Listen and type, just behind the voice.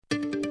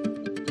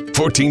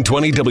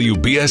1420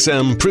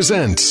 WBSM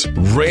presents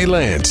Ray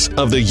Lance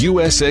of the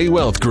USA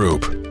Wealth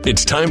Group.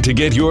 It's time to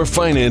get your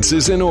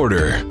finances in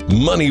order.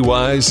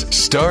 MoneyWise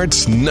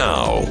starts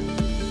now.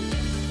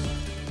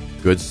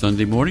 Good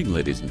Sunday morning,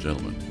 ladies and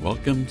gentlemen.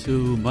 Welcome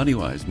to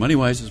MoneyWise.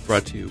 MoneyWise is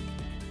brought to you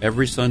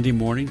every Sunday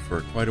morning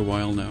for quite a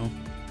while now,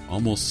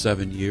 almost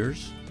 7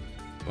 years,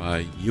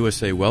 by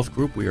USA Wealth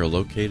Group. We are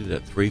located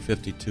at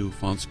 352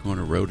 Fonts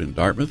Corner Road in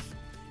Dartmouth.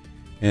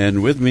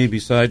 And with me,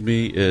 beside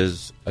me,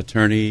 is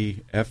attorney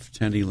F.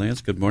 Tenny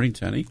Lance. Good morning,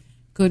 Tenny.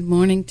 Good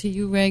morning to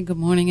you, Ray. Good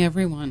morning,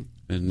 everyone.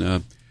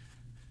 And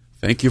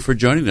thank you for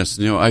joining us.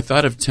 You know, I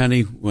thought of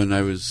Tenny when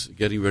I was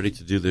getting ready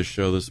to do this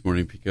show this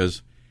morning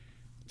because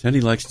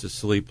Tenny likes to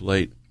sleep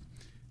late.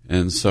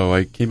 And so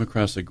I came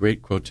across a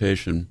great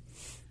quotation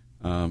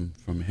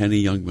from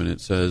Henny Youngman. It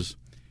says,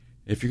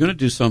 if you're going to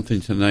do something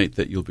tonight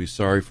that you'll be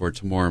sorry for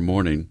tomorrow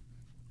morning,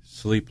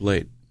 sleep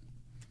late.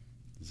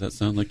 Does that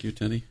sound like you,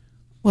 Tenny?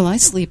 Well, I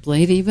sleep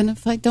late even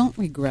if I don't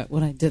regret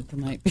what I did the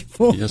night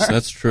before. Yes,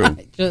 that's true.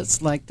 I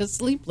just like to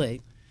sleep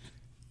late.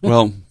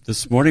 Well,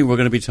 this morning we're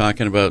going to be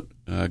talking about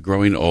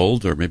growing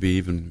old, or maybe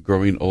even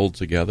growing old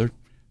together.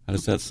 How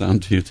does that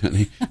sound to you,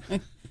 Tenny?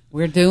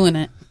 We're doing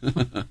it.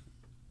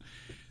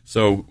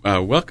 So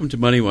welcome to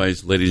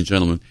MoneyWise, ladies and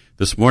gentlemen.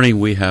 This morning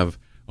we have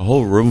a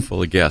whole room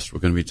full of guests. We're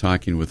going to be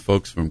talking with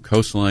folks from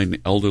Coastline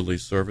Elderly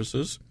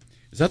Services.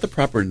 Is that the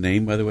proper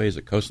name, by the way? Is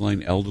it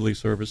Coastline Elderly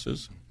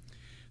Services?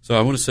 So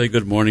I want to say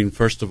good morning,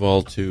 first of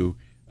all, to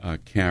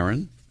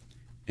Karen.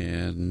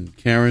 And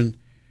Karen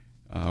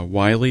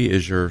Wiley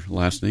is your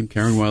last name.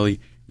 Karen Wiley,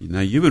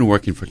 now you've been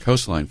working for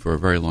Coastline for a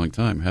very long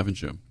time,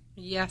 haven't you?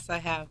 Yes, I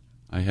have.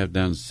 I have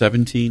down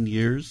 17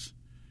 years,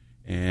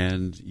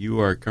 and you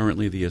are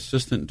currently the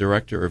Assistant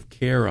Director of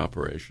Care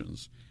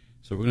Operations.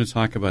 So we're going to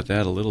talk about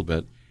that a little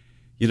bit.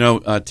 You know,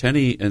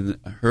 Tenny and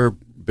her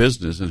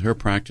business and her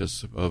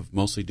practice of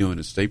mostly doing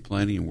estate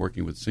planning and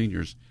working with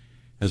seniors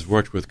has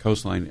worked with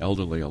Coastline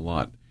Elderly a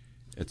lot.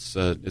 It's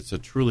a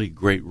truly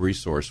great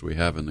resource we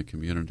have in the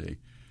community.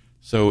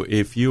 So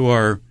if you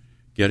are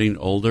getting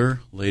older,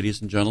 ladies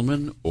and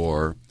gentlemen,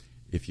 or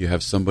if you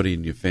have somebody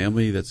in your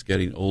family that's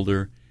getting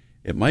older,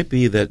 it might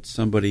be that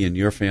somebody in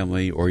your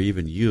family or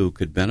even you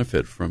could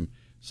benefit from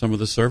some of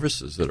the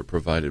services that are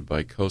provided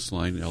by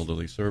Coastline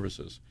Elderly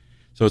Services.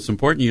 So it's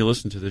important you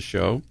listen to this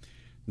show.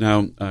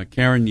 Now,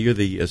 Karen, you're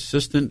the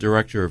Assistant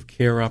Director of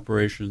Care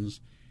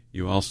Operations.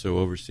 You also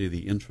oversee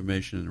the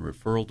Information and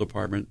Referral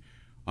Department,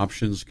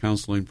 Options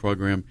Counseling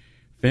Program,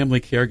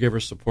 Family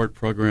Caregiver Support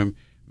Program,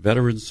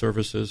 Veterans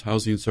Services,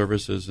 Housing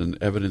Services,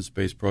 and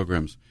Evidence-Based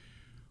Programs.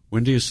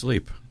 When do you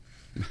sleep?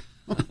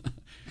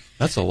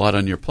 That's a lot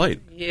on your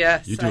plate.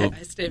 Yes, I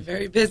stay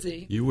very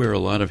busy. You wear a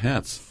lot of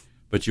hats.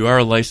 But you are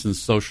a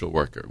licensed social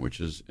worker, which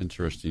is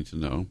interesting to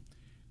know.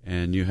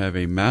 And you have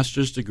a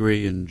master's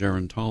degree in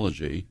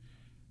gerontology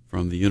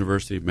from the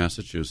University of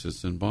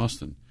Massachusetts in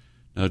Boston.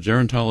 Now,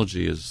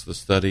 gerontology is the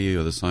study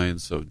or the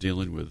science of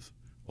dealing with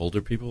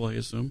older people, I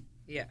assume?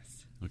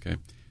 Yes. Okay.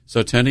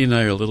 So Tenny and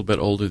I are a little bit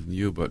older than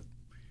you, but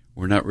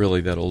we're not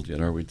really that old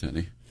yet, are we,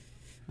 Tenny?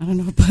 I don't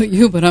know about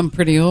you, but I'm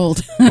pretty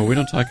old. Well, we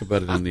don't talk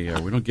about it on the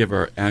air. We don't give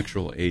our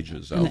actual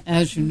ages out. And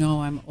as you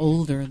know, I'm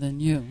older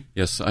than you.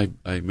 Yes, I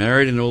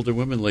married an older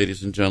woman,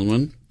 ladies and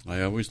gentlemen.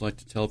 I always like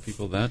to tell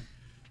people that.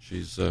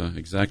 She's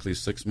exactly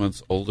 6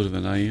 months older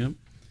than I am,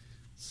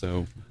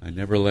 so I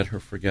never let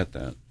her forget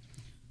that.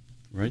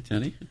 Right,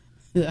 Tenny?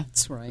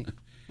 That's right.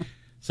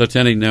 So,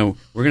 Tenny, now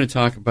we're going to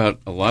talk about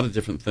a lot of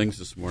different things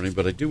this morning,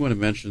 but I do want to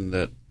mention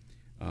that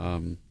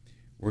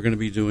we're going to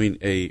be doing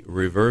a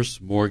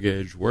reverse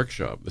mortgage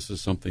workshop. This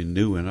is something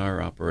new in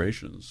our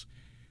operations.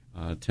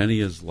 Tenny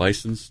is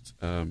licensed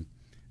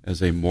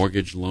as a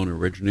mortgage loan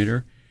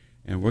originator,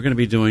 and we're going to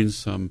be doing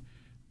some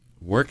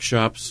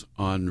workshops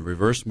on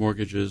reverse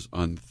mortgages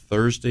on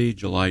Thursday,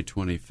 July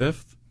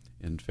 25th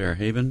in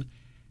Fairhaven,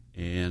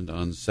 and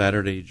on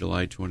Saturday,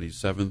 July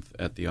 27th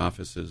at the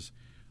offices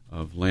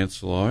of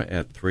Lance Law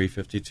at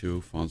 352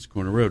 Fonts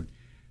Corner Road.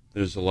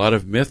 There's a lot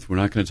of myth. We're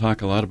not going to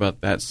talk a lot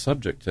about that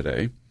subject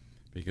today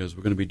because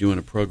we're going to be doing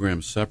a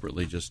program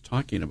separately just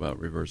talking about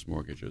reverse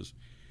mortgages.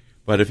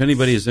 But if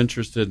anybody is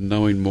interested in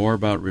knowing more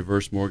about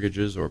reverse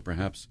mortgages or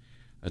perhaps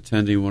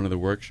attending one of the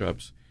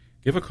workshops,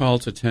 give a call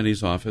to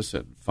Tenny's office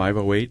at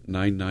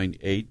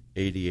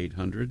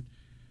 508-998-8800.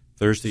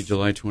 Thursday,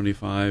 July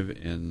 25,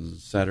 and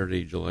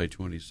Saturday, July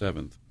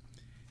 27th.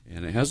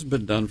 And it hasn't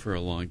been done for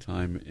a long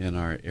time in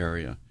our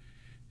area.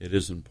 It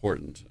is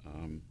important.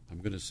 I'm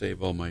going to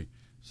save all my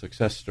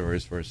success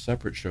stories for a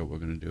separate show we're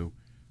going to do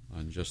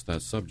on just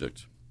that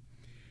subject.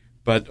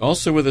 But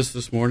also with us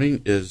this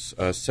morning is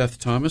Seth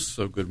Thomas.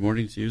 So good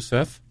morning to you,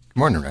 Seth. Good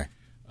morning, Ray.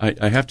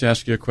 I have to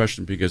ask you a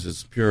question because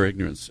it's pure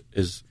ignorance.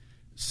 Is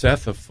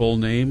Seth a full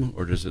name,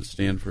 or does it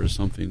stand for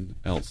something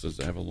else? Does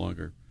it have a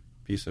longer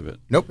piece of it?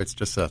 Nope, it's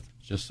just Seth.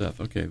 Just Seth.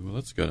 Okay, well,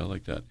 that's good. I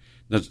like that.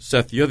 Now,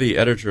 Seth, you're the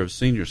editor of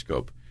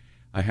SeniorScope.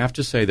 I have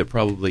to say that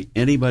probably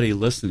anybody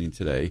listening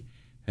today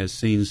has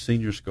seen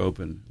SeniorScope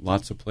in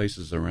lots of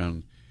places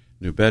around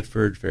New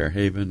Bedford,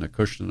 Fairhaven,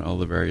 Acushnet, all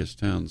the various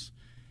towns.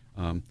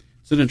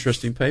 It's an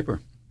interesting paper.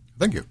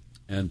 Thank you.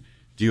 And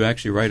do you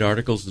actually write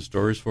articles and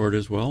stories for it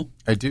as well?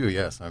 I do,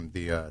 yes. I'm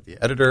the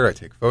editor. I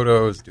take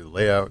photos, do the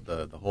layout,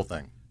 the whole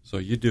thing. So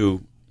you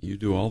do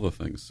all the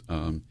things.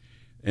 And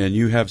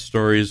you have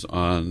stories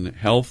on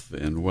health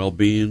and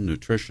well-being,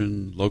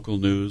 nutrition, local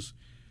news.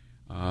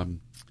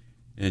 And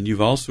you've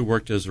also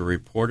worked as a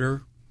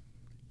reporter,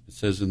 it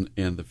says,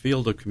 in the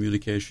field of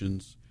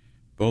communications,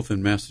 both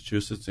in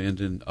Massachusetts and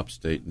in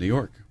upstate New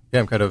York. Yeah,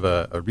 I'm kind of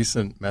a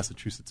recent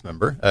Massachusetts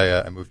member.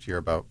 I moved here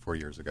about 4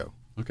 years ago.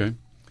 Okay.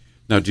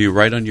 Now, do you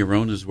write on your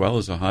own as well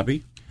as a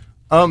hobby?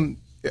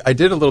 I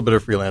did a little bit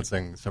of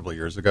freelancing several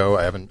years ago.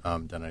 I haven't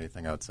done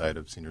anything outside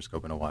of Senior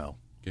Scope in a while.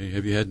 Okay.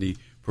 Have you had any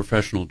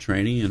professional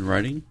training in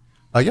writing?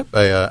 Yep.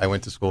 I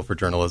went to school for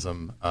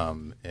journalism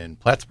in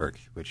Plattsburgh,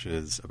 which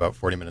is about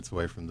 40 minutes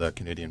away from the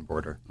Canadian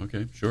border.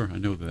 Okay, sure. I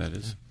know where that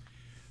is.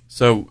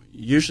 So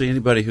usually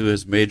anybody who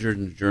has majored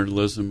in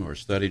journalism or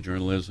studied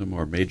journalism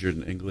or majored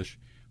in English,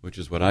 which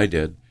is what I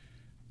did,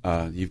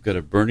 you've got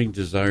a burning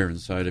desire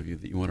inside of you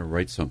that you want to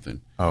write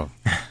something. Oh.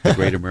 A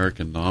great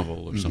American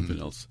novel or something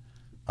else.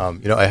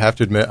 I have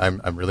to admit,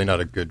 I'm really not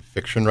a good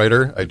fiction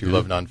writer. I do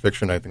love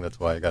nonfiction. I think that's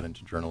why I got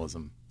into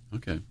journalism.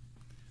 Okay.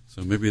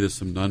 So maybe there's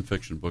some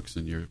nonfiction books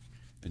in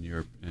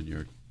your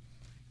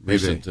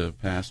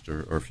recent past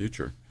or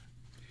future.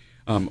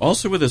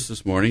 Also with us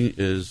this morning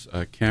is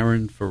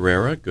Karen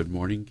Ferreira. Good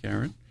morning,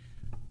 Karen.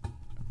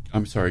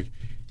 I'm sorry,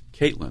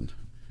 Caitlin.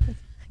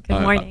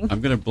 Good morning.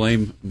 I'm going to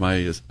blame my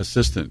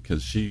assistant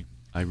because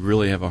I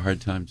really have a hard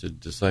time to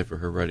decipher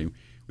her writing.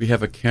 We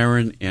have a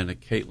Karen and a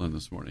Caitlin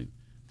this morning.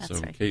 That's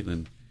so right.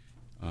 Caitlin,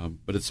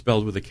 but it's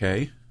spelled with a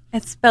K.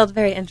 It's spelled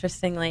very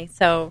interestingly,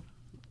 so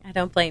I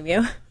don't blame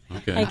you.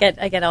 Okay.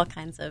 I get all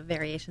kinds of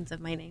variations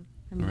of my name.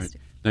 All right.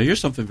 Now, you're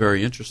something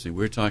very interesting.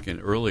 We were talking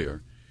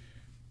earlier.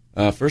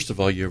 First of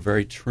all, you're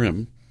very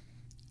trim,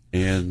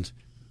 and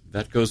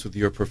that goes with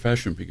your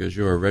profession because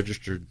you're a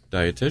registered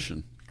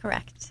dietitian.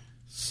 Correct.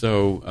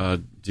 So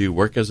do you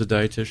work as a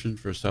dietitian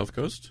for South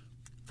Coast?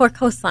 For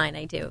Coastline,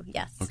 I do,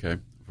 yes. Okay.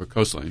 For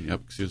Coastline,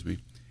 yep, excuse me.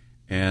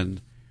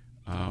 And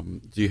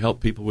do you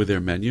help people with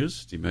their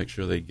menus? Do you make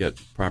sure they get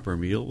proper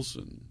meals?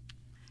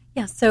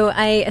 Yeah, so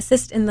I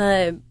assist in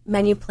the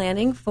menu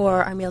planning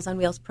for our Meals on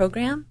Wheels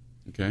program.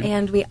 Okay.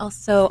 And we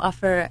also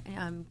offer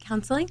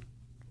counseling.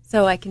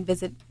 So I can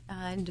visit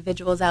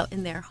individuals out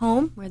in their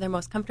home where they're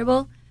most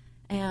comfortable.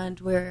 And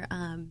we're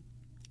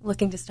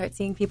looking to start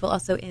seeing people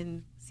also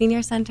in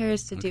senior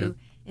centers to do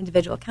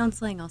individual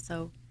counseling,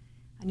 also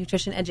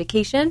nutrition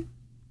education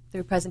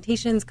through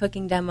presentations,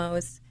 cooking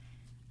demos.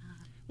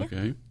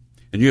 Okay.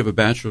 And you have a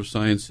Bachelor of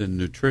Science in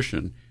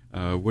Nutrition.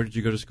 Where did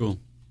you go to school?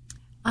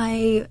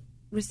 I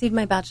received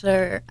my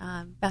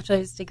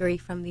bachelor's degree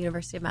from the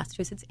University of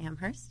Massachusetts,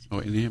 Amherst. Oh,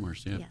 in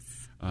Amherst, yeah.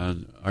 Yes.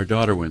 Our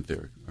daughter went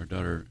there. Our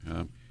daughter,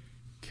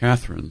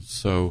 Catherine.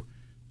 So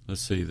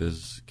let's see,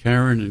 there's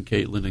Karen and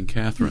Caitlin and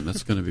Catherine.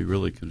 That's going to be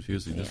really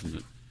confusing, isn't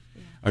it?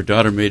 Yeah. Our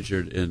daughter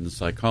majored in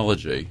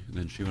psychology, and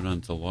then she went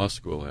on to law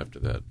school after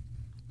that.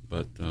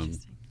 But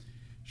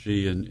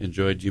she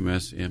enjoyed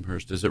UMass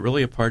Amherst. Is it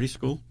really a party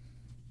school?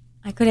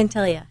 I couldn't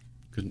tell you.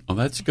 Oh,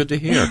 that's good to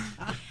hear.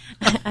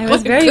 I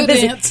was very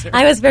busy. Answer.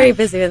 I was very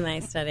busy with my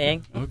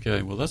studying.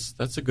 Okay, well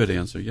that's a good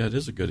answer. Yeah, it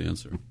is a good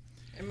answer.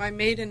 And my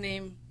maiden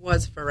name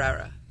was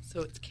Ferreira,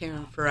 so it's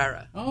Karen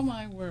Ferreira. Oh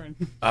my word!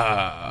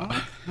 All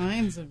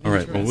kinds of. All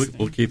right, well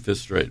we'll keep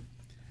this straight.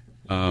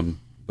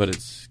 But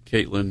it's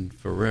Caitlin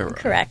Ferreira.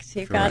 Correct.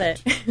 You got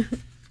it.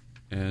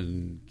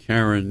 And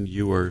Karen,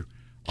 you were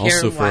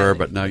also Ferreira,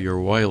 but now you're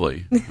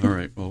Wiley. All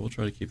right. Well, we'll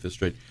try to keep this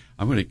straight.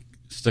 I'm going to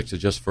stick to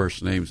just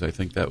first names. I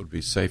think that would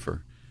be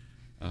safer.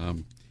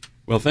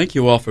 Well, thank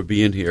you all for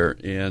being here,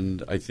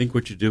 and I think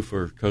what you do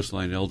for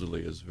Coastline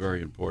Elderly is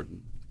very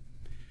important.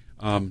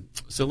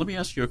 So let me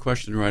ask you a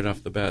question right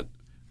off the bat,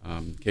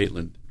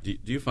 Caitlin. Do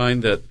you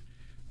find that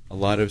a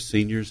lot of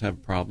seniors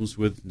have problems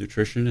with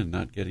nutrition and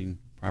not getting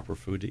proper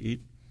food to eat?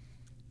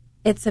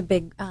 It's a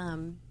big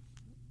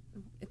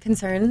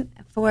concern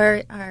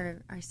for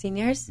our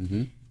seniors.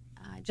 Mm-hmm.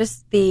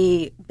 Just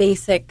the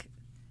basic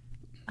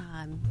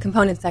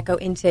components that go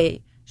into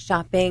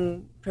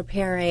shopping,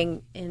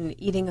 preparing, and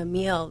eating a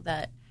meal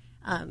that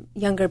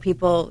younger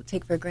people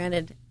take for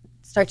granted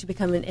start to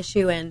become an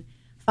issue, and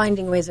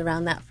finding ways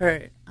around that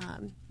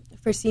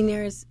for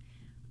seniors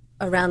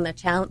around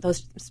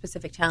those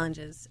specific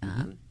challenges.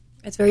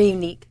 It's very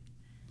unique.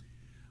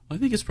 I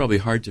think it's probably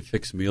hard to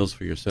fix meals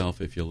for yourself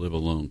if you live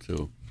alone,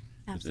 too.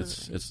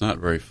 Absolutely. It's not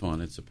very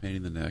fun. It's a pain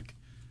in the neck.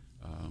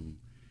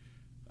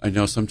 I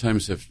know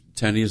sometimes if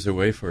Tenny is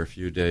away for a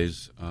few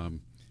days,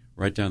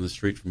 right down the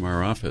street from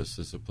our office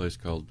is a place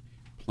called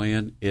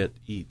Plan It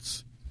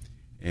Eats.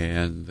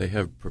 And they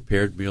have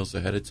prepared meals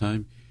ahead of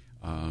time.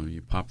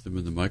 You pop them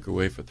in the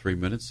microwave for 3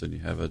 minutes, and you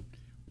have a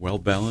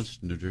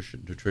well-balanced,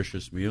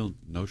 nutritious meal,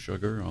 no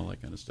sugar, all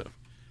that kind of stuff.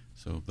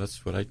 So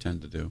that's what I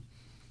tend to do.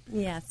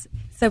 Yes.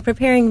 So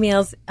preparing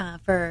meals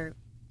for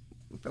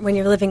when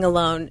you're living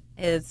alone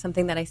is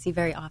something that I see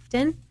very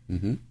often.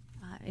 Mm-hmm.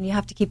 And you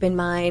have to keep in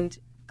mind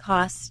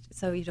cost,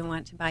 so you don't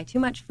want to buy too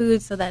much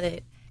food so that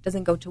it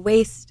doesn't go to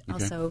waste. Okay.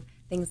 Also,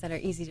 things that are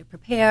easy to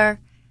prepare.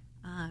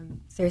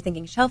 So you're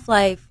thinking shelf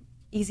life,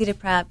 easy to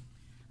prep,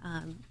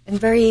 and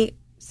very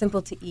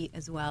simple to eat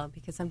as well,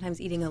 because sometimes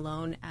eating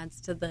alone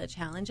adds to the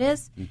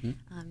challenges.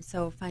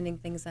 So finding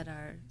things that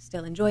are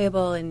still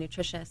enjoyable and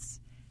nutritious.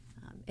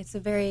 It's a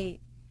very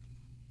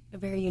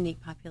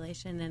unique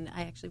population, and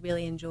I actually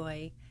really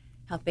enjoy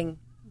helping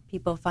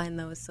people find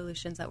those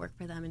solutions that work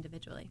for them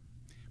individually.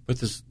 But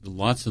there's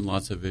lots and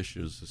lots of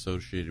issues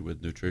associated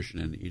with nutrition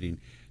and eating.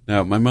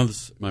 Now, my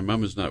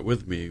mom is not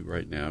with me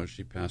right now.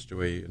 She passed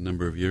away a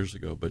number of years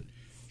ago, but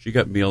she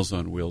got Meals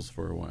on Wheels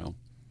for a while.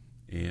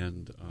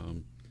 And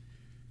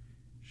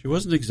she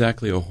wasn't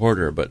exactly a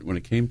hoarder, but when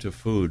it came to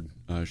food,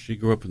 she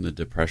grew up in the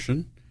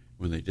Depression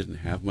when they didn't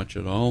have much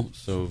at all.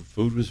 So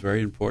food was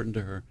very important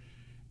to her.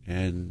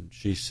 And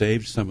she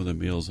saved some of the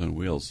Meals on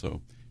Wheels.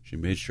 So she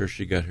made sure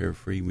she got her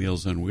free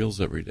Meals on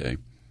Wheels every day.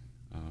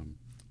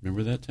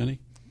 Remember that, Tenny?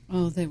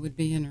 Oh, they would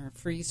be in her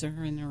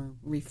freezer, in her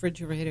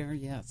refrigerator,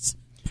 yes.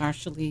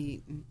 Partially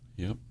eaten.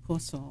 Yep. Poor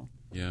soul.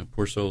 Yeah,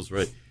 poor soul's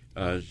right.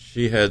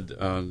 She had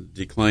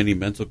declining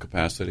mental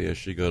capacity as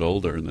she got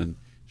older, and then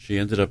she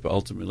ended up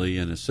ultimately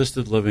in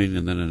assisted living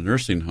and then in a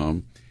nursing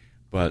home.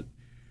 But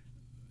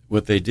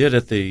what they did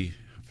at I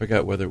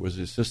forgot whether it was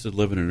assisted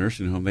living or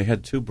nursing home, they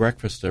had 2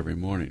 breakfasts every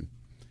morning.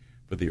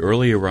 For the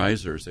early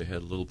arisers, they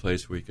had a little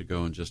place where you could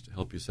go and just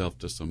help yourself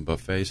to some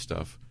buffet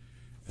stuff.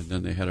 And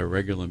then they had a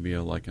regular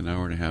meal like an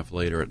hour and a half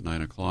later at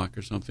 9 o'clock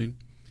or something.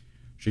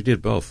 She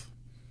did both.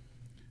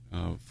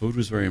 Food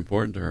was very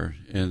important to her.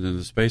 And in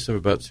the space of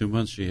about 2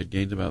 months, she had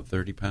gained about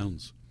 30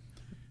 pounds.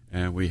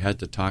 And we had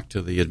to talk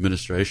to the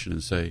administration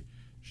and say,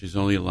 she's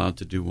only allowed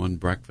to do 1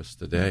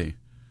 breakfast a day.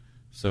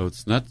 So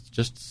it's not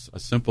just a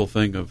simple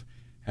thing of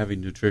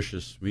having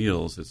nutritious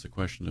meals. It's a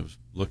question of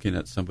looking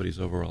at somebody's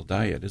overall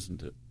diet,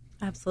 isn't it?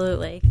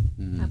 Absolutely.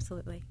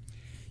 Absolutely.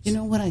 You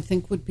know what I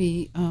think would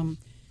be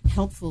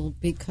helpful,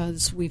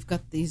 because we've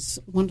got these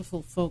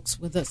wonderful folks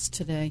with us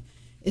today,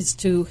 is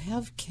to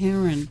have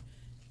Karen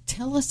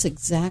tell us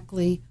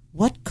exactly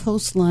what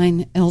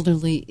Coastline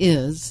Elderly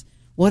is,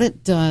 what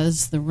it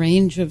does, the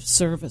range of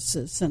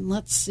services, and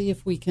let's see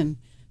if we can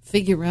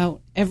figure out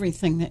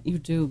everything that you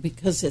do,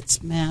 because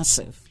it's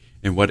massive.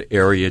 And what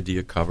area do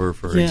you cover,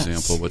 for Yes.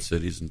 example? What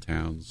cities and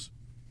towns?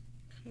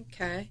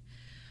 Okay.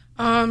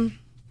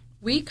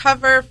 We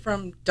cover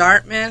from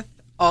Dartmouth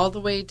all the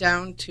way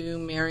down to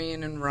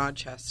Marion and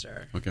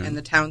Rochester. Okay. And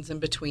the towns in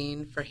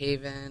between,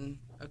 Fairhaven,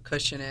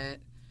 Acushnet,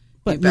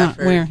 But New not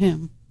Bedford.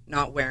 Wareham.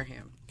 Not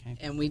Wareham. Okay.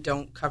 And we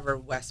don't cover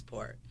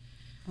Westport.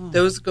 Oh.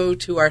 Those go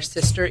to our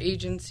sister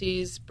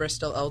agencies,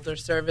 Bristol Elder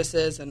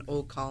Services and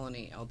Old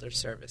Colony Elder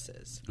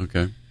Services.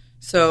 Okay.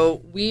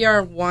 So we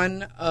are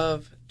one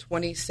of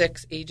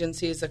 26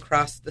 agencies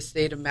across the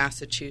state of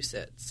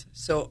Massachusetts.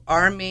 So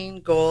our main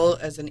goal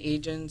as an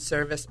agent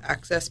service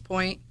access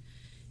point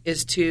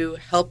is to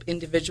help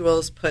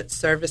individuals put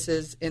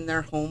services in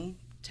their home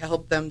to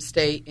help them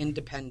stay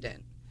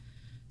independent.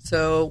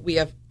 So we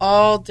have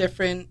all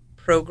different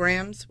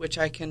programs, which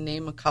I can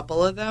name a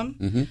couple of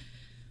them.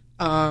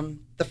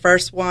 The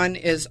first one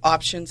is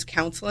options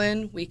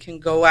counseling. We can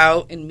go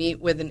out and meet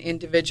with an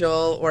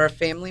individual or a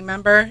family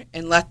member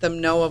and let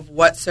them know of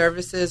what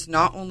services,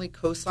 not only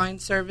Coastline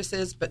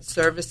services, but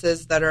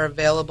services that are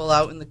available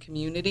out in the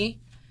community.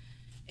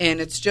 And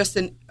it's just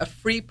a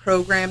free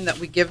program that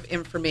we give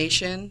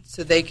information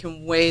so they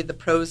can weigh the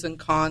pros and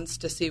cons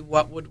to see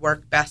what would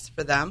work best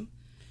for them.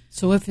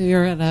 So if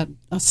you're at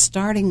a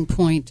starting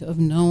point of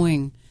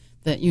knowing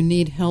that you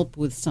need help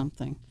with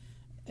something,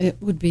 it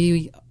would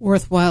be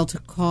worthwhile to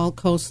call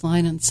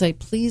Coastline and say,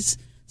 please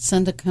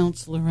send a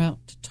counselor out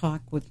to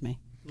talk with me.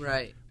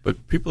 Right.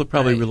 But people are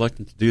probably Right.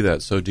 reluctant to do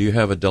that. So do you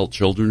have adult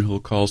children who will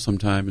call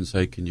sometime and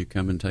say, can you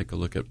come and take a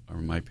look at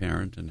my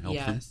parent and help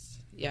them?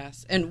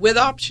 Yes. And with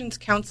options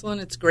counseling,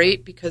 it's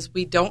great because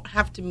we don't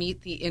have to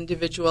meet the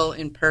individual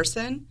in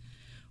person.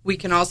 We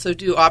can also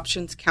do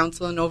options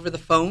counseling over the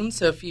phone.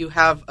 So if you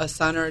have a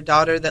son or a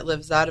daughter that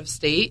lives out of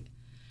state,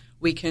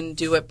 we can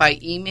do it by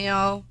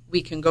email.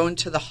 We can go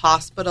into the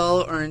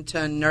hospital or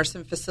into a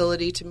nursing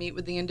facility to meet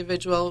with the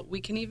individual. We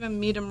can even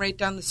meet them right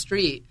down the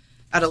street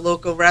at a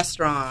local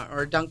restaurant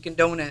or Dunkin'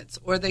 Donuts,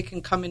 or they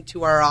can come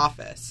into our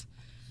office.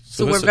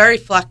 So we're very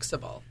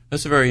flexible.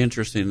 That's a very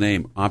interesting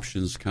name,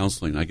 options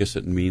counseling. I guess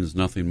it means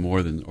nothing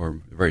more than, or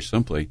very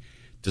simply,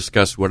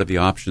 discuss what are the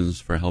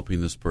options for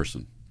helping this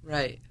person.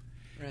 Right.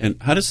 And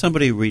how does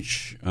somebody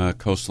reach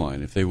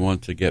Coastline if they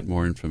want to get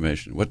more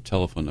information? What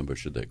telephone number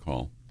should they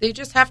call? They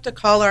just have to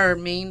call our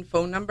main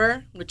phone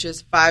number, which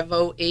is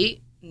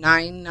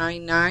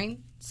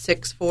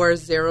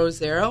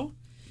 508-999-6400.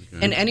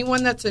 And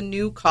anyone that's a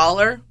new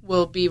caller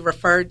will be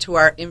referred to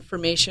our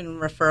information and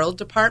referral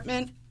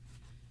department.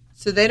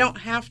 So they don't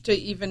have to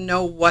even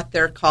know what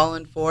they're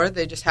calling for.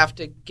 They just have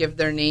to give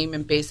their name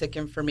and basic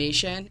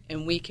information,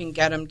 and we can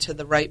get them to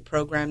the right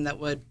program that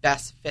would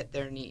best fit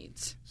their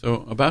needs.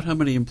 So about how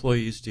many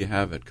employees do you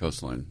have at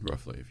Coastline,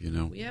 roughly, if you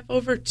know? We have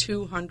over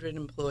 200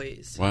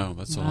 employees. Wow,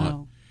 that's a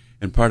lot.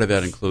 And part of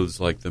that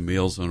includes like the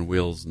Meals on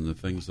Wheels and the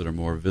things that are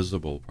more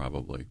visible,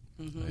 probably.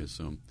 I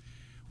assume.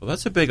 Well,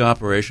 that's a big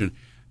operation.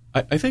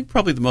 I think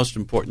probably the most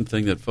important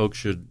thing that folks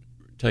should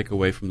take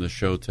away from the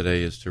show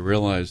today is to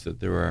realize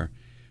that there are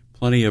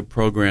plenty of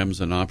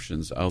programs and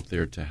options out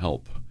there to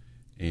help.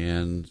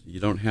 And you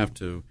don't have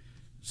to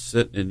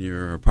sit in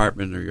your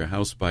apartment or your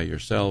house by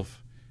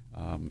yourself.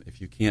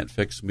 If you can't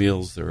fix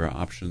meals, there are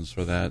options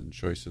for that and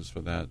choices for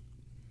that.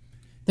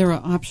 There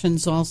are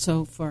options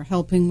also for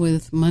helping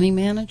with money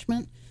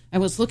management. I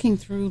was looking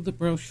through the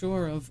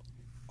brochure of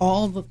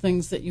all the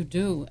things that you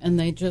do, and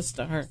they just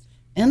are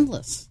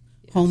endless.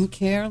 Yes. Home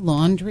care,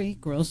 laundry,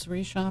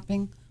 grocery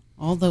shopping,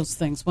 all those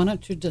things. Why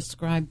don't you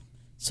describe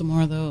some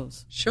more of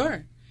those?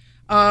 Sure.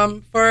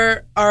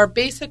 For our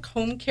basic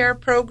home care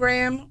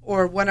program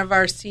or one of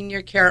our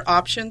senior care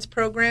options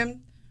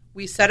program,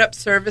 we set up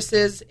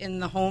services in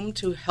the home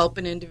to help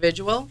an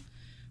individual.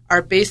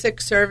 Our basic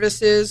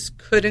services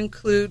could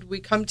include, we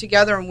come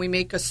together and we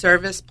make a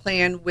service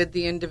plan with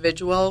the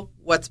individual,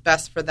 what's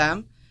best for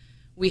them.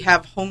 We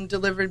have home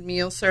delivered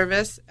meal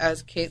service,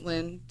 as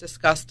Caitlin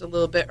discussed a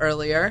little bit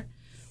earlier.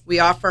 We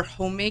offer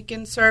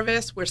homemaking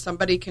service where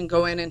somebody can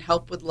go in and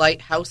help with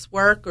light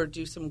housework or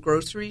do some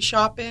grocery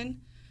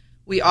shopping.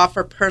 We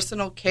offer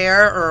personal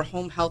care or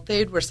home health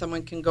aid where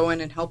someone can go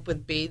in and help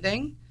with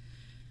bathing.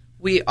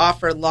 We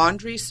offer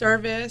laundry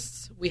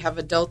service. We have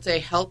adult day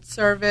health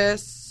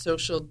service,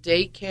 social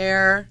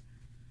daycare.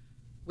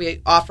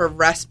 We offer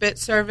respite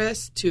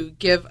service to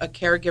give a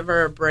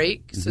caregiver a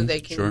break so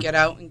they can get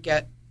out and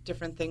get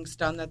different things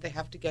done that they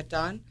have to get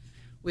done.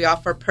 We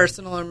offer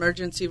personal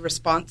emergency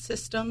response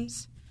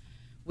systems.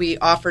 We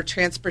offer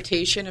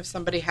transportation if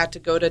somebody had to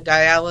go to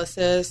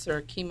dialysis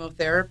or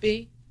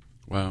chemotherapy.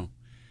 Wow.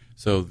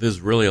 So there's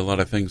really a lot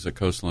of things that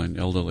Coastline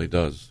Elderly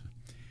does.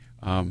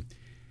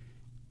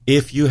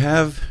 If you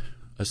have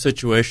a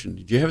situation,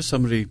 do you have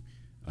somebody,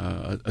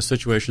 a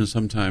situation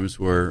sometimes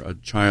where a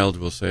child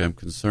will say, I'm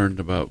concerned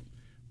about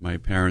my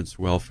parents'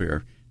 welfare.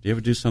 Do you ever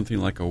do something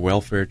like a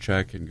welfare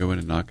check and go in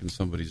and knock on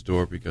somebody's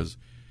door because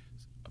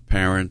a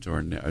parent or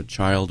a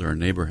child or a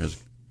neighbor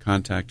has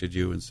contacted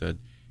you and said,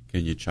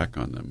 can you check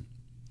on them?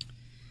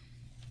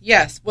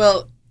 Yes.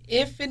 Well,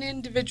 if an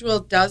individual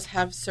does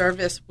have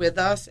service with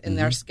us and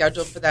they're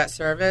scheduled for that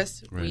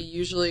service, we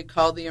usually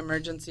call the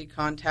emergency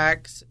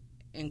contacts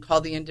and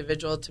call the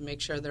individual to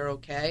make sure they're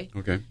okay.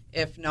 Okay.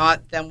 If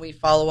not, then we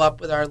follow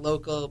up with our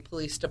local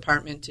police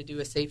department to do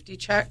a safety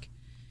check.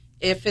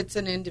 If it's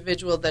an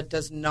individual that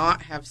does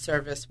not have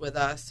service with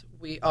us,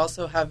 we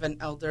also have an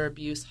elder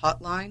abuse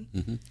hotline.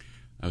 Mm-hmm.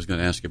 I was going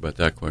to ask you about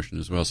that question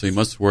as well. So you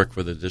must work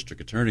for the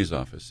district attorney's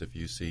office if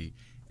you see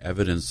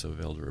evidence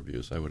of elder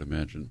abuse, I would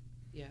imagine.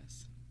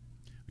 Yes.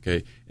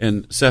 Okay.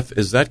 And Seth,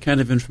 is that kind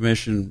of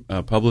information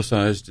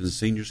publicized in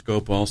Senior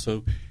Scope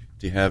also?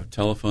 Do you have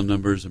telephone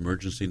numbers,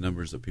 emergency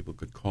numbers that people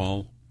could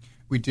call?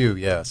 We do,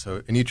 yeah.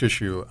 So in each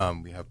issue,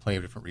 we have plenty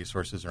of different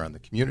resources around the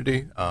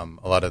community. A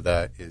lot of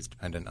that is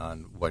dependent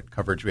on what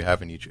coverage we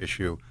have in each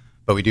issue.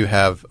 But we do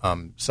have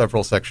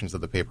several sections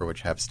of the paper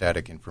which have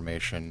static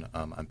information.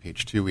 On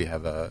page 2, we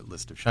have a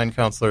list of Shine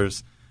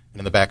counselors. And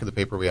in the back of the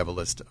paper, we have a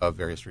list of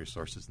various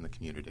resources in the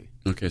community.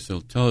 Okay, so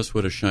tell us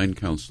what a Shine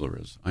counselor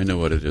is. I know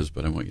what it is,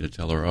 but I want you to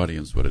tell our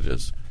audience what it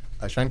is.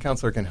 A Shine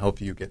counselor can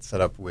help you get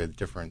set up with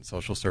different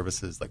social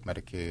services like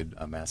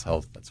Medicaid, Mass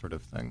Health, that sort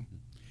of thing.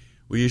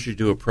 We usually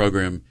do a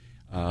program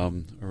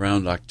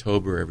around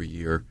October every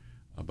year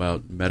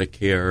about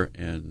Medicare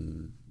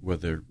and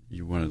whether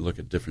you want to look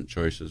at different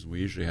choices. We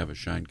usually have a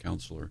Shine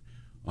counselor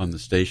on the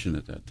station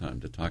at that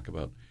time to talk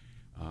about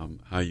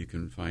how you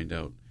can find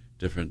out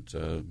different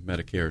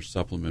Medicare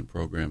supplement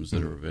programs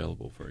that are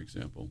available, for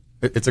example.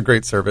 It's a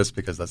great service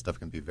because that stuff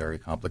can be very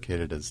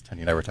complicated, as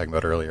Tenny and I were talking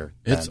about earlier.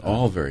 It's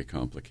all very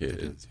complicated.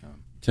 It is, yeah.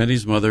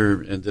 Tenny's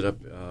mother ended up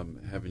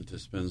having to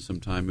spend some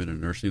time in a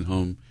nursing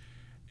home,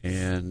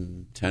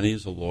 and Tenny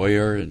is a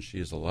lawyer, and she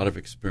has a lot of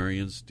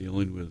experience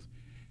dealing with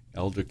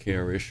elder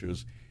care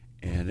issues,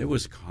 and it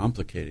was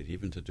complicated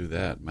even to do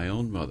that. My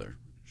own mother,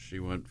 she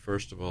went,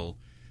 first of all,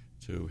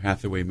 to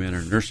Hathaway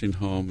Manor Nursing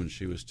Home, and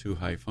she was too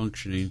high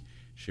functioning.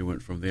 She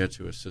went from there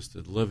to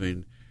assisted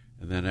living,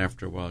 and then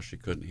after a while she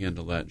couldn't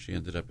handle that, and she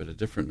ended up at a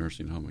different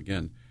nursing home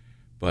again.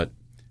 But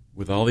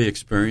with all the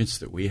experience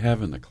that we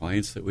have and the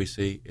clients that we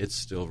see, it's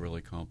still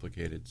really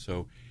complicated.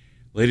 So,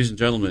 ladies and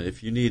gentlemen,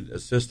 if you need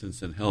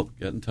assistance and help,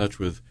 get in touch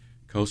with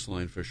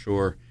Coastline for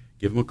sure.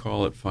 Give them a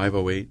call at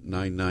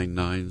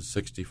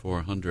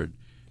 508-999-6400,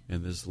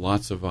 and there's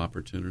lots of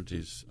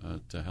opportunities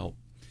to help.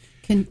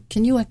 Can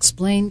you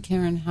explain,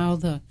 Karen, how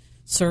the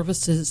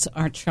services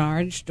are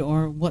charged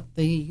or what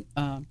the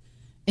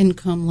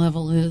income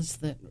level is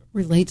that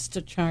relates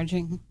to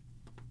charging?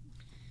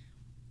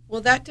 Well,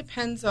 that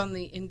depends on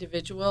the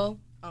individual.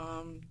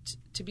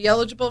 To be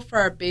eligible for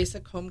our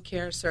basic home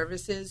care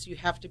services, you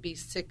have to be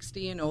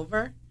 60 and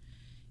over.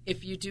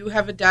 If you do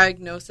have a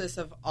diagnosis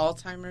of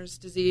Alzheimer's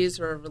disease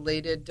or a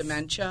related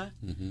dementia,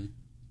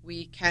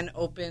 we can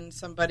open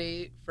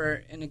somebody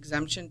for an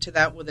exemption to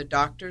that with a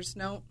doctor's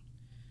note.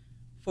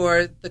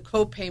 For the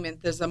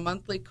copayment, there's a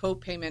monthly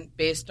copayment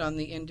based on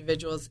the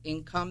individual's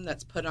income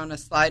that's put on a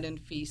slide-in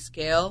fee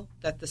scale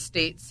that the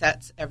state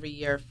sets every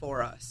year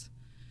for us.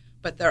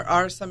 But there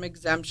are some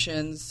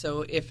exemptions,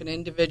 so if an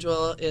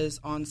individual is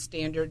on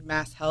standard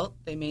Mass Health,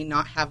 they may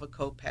not have a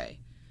copay.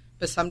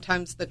 But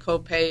sometimes the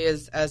copay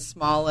is as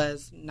small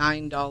as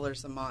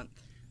 $9 a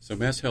month. So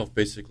Mass Health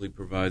basically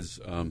provides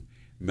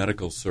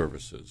medical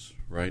services,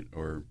 right,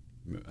 or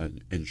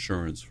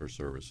insurance for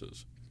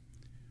services.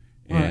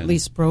 Or at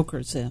least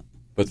brokers it.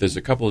 But there's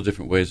a couple of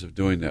different ways of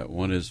doing that.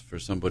 One is for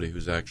somebody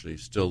who's actually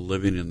still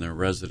living in their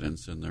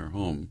residence in their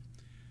home,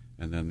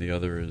 and then the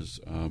other is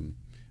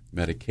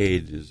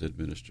Medicaid is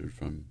administered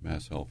from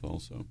Mass Health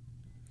also.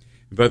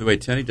 And by the way,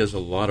 Tenny does a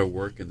lot of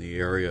work in the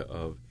area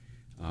of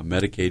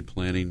Medicaid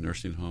planning,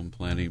 nursing home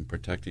planning,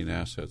 protecting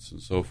assets,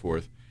 and so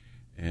forth.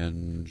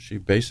 And she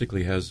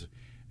basically has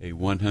a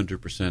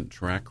 100%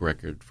 track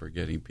record for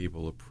getting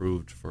people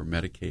approved for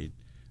Medicaid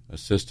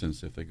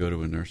assistance if they go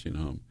to a nursing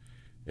home.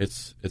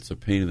 It's a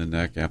pain in the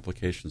neck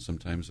application,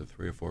 sometimes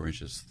 3 or 4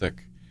 inches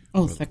thick.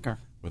 Thicker.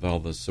 With all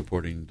the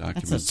supporting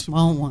documents. That's a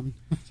small one.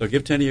 So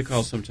give Tenny a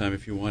call sometime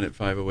if you want at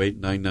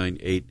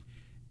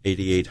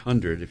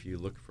 508-998-8800 if you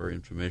look for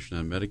information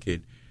on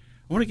Medicaid.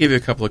 I want to give you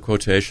a couple of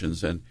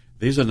quotations, and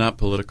these are not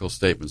political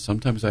statements.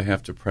 Sometimes I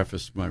have to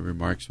preface my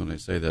remarks when I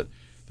say that.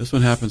 This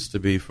one happens to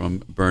be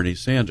from Bernie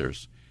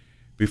Sanders.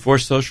 Before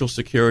Social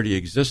Security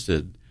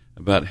existed,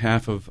 about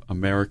half of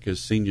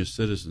America's senior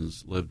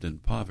citizens lived in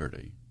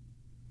poverty.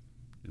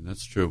 And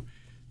that's true.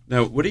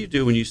 Now, what do you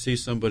do when you see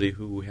somebody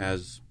who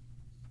has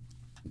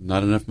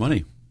not enough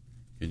money?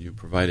 Can you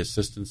provide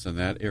assistance in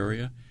that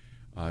area?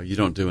 You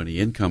don't do any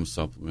income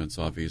supplements,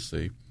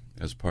 obviously,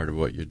 as part of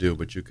what you do,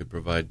 but you could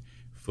provide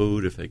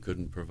food if they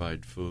couldn't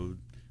provide food,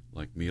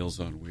 like Meals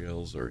on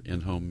Wheels or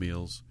in-home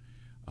meals.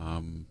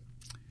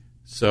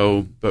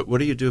 But what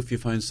do you do if you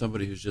find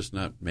somebody who's just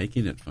not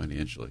making it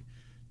financially?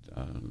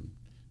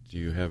 Do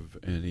you have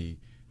any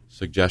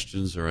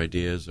suggestions or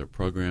ideas or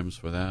programs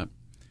for that?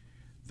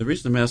 The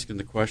reason I'm asking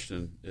the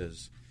question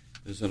is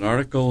there's an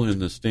article in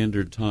the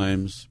Standard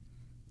Times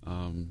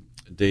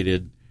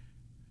dated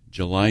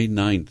July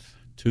 9th,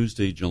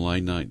 Tuesday, July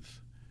 9th,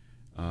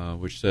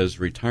 which says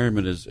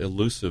retirement is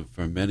elusive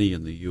for many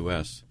in the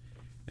U.S.,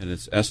 and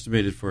it's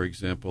estimated, for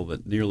example,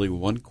 that nearly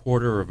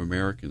 1/4 of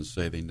Americans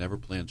say they never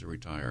plan to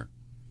retire.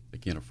 They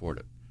can't afford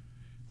it.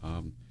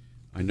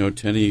 I know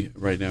Tenny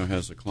right now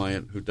has a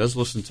client who does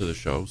listen to the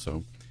show,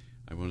 so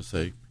I want to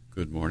say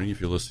good morning if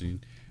you're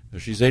listening.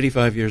 She's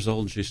 85 years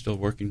old and she's still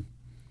working.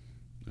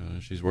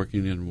 She's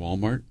working in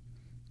Walmart.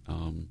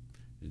 And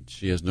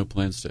she has no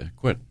plans to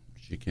quit.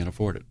 She can't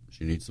afford it.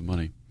 She needs the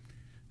money.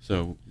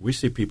 So we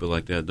see people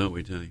like that, don't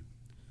we, Tenny?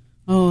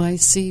 Oh, I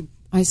see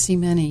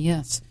many,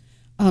 yes.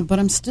 But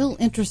I'm still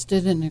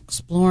interested in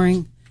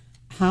exploring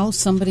how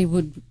somebody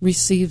would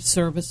receive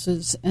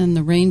services and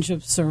the range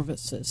of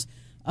services.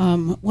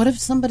 What if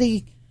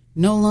somebody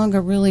no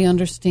longer really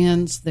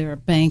understands their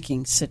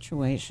banking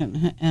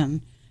situation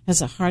and has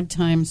a hard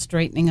time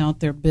straightening out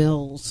their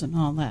bills and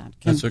all that?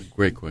 That's a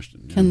great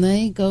question. Yeah. Can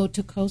they go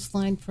to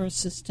Coastline for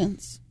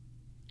assistance?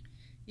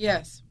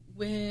 Yes.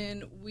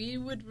 When we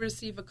would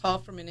receive a call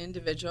from an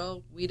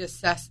individual, we'd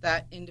assess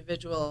that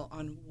individual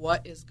on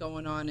what is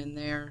going on in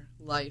their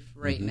life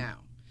right now.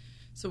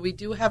 So we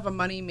do have a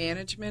money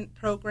management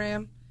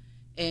program,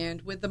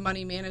 and with the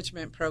money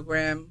management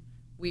program,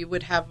 we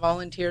would have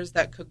volunteers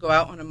that could go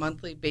out on a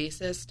monthly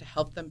basis to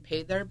help them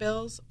pay their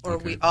bills, or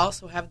we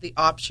also have the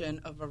option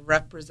of a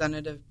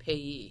representative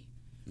payee,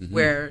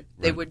 where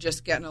they would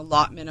just get an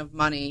allotment of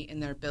money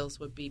and their bills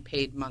would be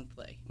paid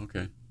monthly.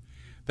 Okay.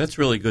 That's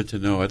really good to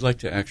know. I'd like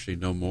to actually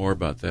know more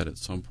about that at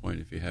some point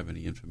if you have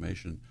any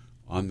information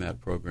on that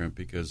program,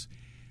 because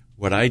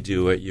what I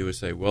do at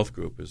USA Wealth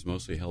Group is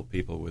mostly help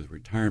people with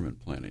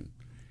retirement planning.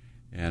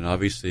 And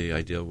obviously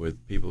I deal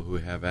with people who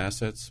have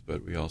assets,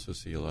 but we also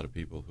see a lot of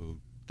people who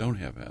don't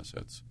have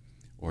assets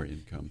or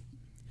income.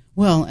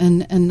 Well,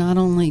 and not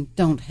only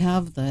don't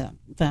have that,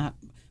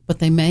 but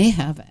they may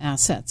have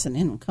assets and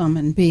income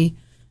and be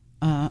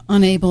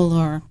unable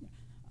or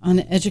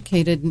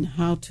uneducated in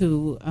how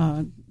to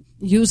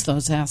use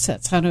those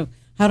assets, how to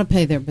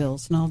pay their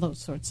bills and all those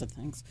sorts of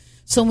things.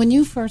 So when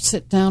you first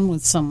sit down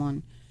with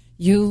someone,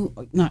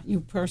 not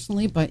you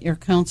personally, but your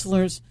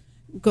counselors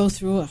go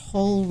through a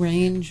whole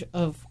range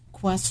of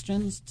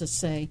questions to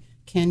say,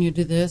 can you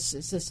do this?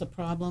 Is this a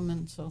problem?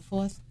 And so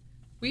forth.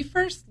 We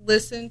first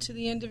listen to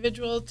the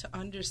individual to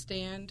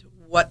understand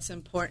what's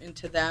important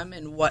to them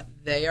and what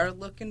they are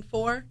looking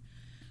for.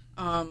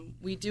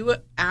 We do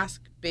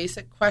ask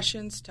basic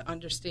questions to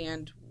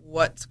understand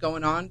what's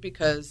going on,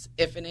 because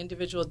if an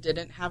individual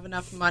didn't have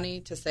enough money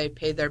to, say,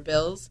 pay their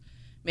bills,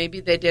 maybe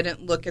they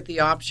didn't look at the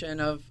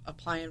option of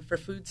applying for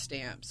food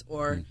stamps.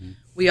 Or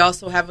we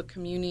also have a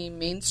community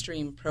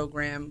mainstream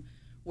program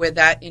where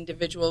that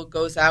individual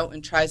goes out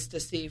and tries to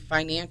see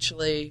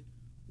financially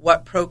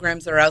what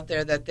programs are out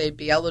there that they'd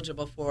be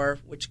eligible for,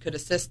 which could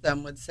assist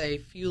them with, say,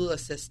 fuel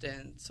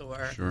assistance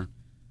or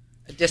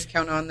a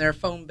discount on their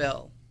phone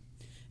bill.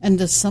 And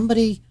does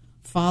somebody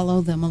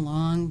follow them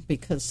along?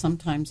 Because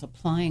sometimes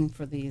applying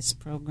for these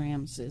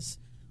programs is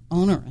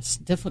onerous,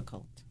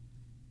 difficult.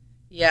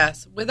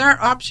 Yes. With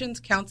our options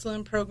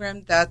counseling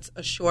program, that's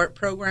a short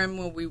program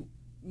where we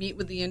meet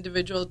with the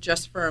individual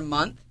just for a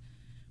month,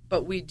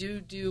 but we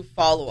do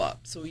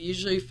follow-up. So we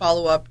usually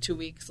follow up 2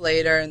 weeks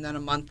later and then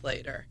a month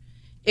later.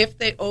 If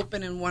they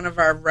open in one of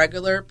our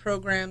regular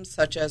programs,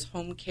 such as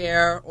home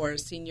care or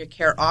senior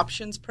care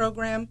options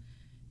program,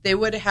 they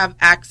would have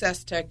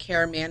access to a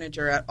care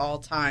manager at all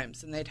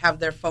times, and they'd have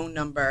their phone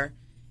number,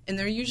 and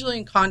they're usually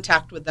in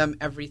contact with them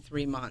every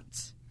 3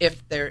 months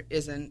if there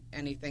isn't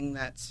anything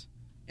that's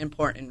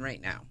important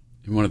right now.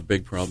 And one of the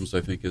big problems,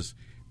 I think, is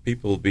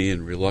people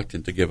being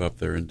reluctant to give up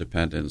their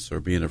independence or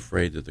being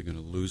afraid that they're going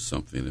to lose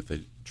something if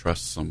they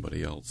trust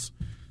somebody else.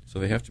 So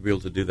they have to be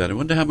able to do that. I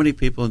wonder how many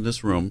people in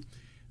this room,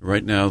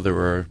 right now there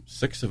are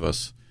 6 of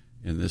us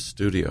in this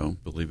studio,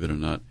 believe it or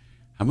not,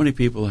 how many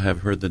people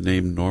have heard the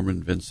name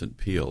Norman Vincent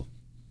Peale?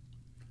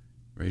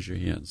 Raise your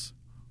hands.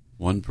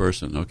 One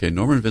person. Okay,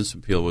 Norman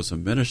Vincent Peale was a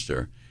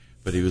minister,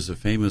 but he was a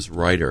famous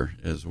writer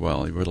as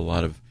well. He wrote a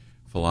lot of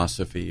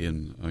philosophy,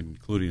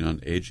 including on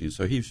aging.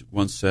 So he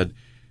once said,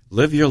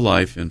 live your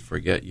life and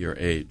forget your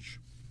age.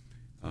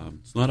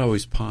 It's not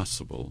always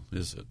possible,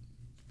 is it?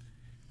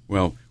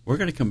 Well, we're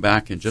going to come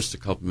back in just a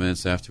couple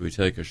minutes after we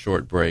take a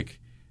short break,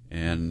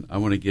 and I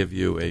want to give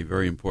you a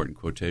very important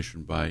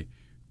quotation by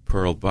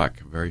Pearl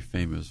Buck, a very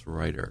famous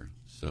writer.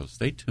 So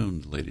stay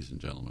tuned, ladies and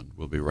gentlemen.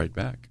 We'll be right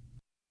back.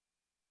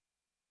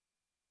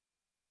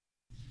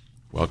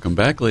 Welcome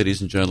back,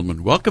 ladies and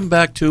gentlemen. Welcome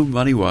back to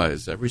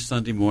MoneyWise. Every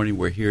Sunday morning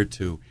we're here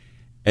to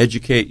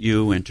educate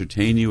you,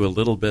 entertain you a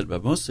little bit,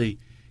 but mostly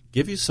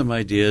give you some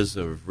ideas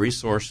of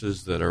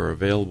resources that are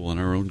available in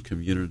our own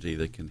community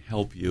that can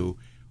help you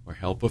or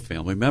help a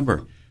family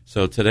member.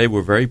 So today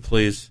we're very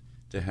pleased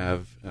to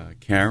have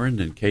Karen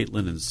and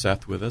Caitlin and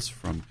Seth with us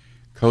from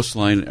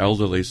Coastline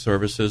Elderly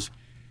Services.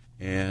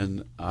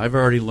 And I've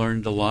already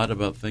learned a lot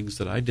about things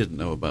that I didn't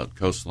know about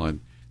Coastline.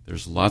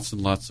 There's lots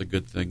and lots of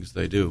good things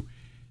they do.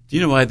 Do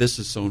you know why this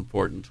is so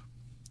important?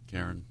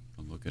 Karen,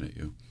 I'm looking at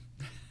you.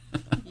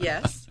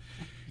 Yes.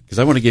 Because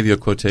I want to give you a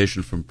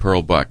quotation from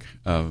Pearl Buck,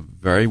 a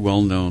very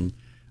well-known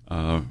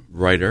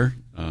writer.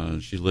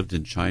 She lived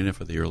in China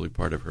for the early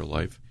part of her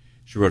life.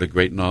 She wrote a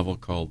great novel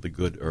called The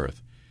Good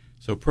Earth.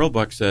 So Pearl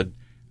Buck said,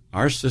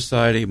 our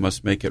society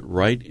must make it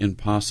right and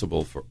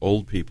possible for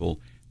old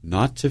people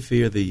not to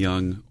fear the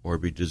young or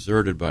be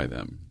deserted by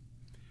them.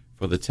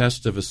 For the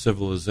test of a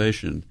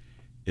civilization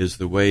is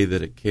the way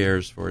that it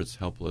cares for its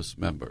helpless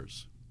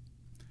members.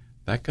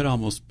 That could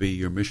almost be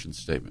your mission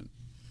statement,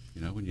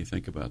 when you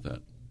think about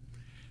that.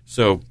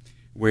 So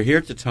we're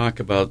here to talk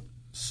about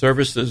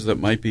services that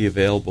might be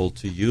available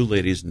to you,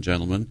 ladies and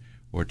gentlemen,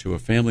 or to a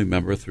family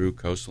member through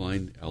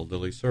Coastline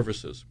Elderly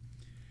Services.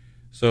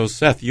 So,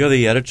 Seth, you're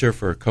the editor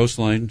for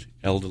Coastline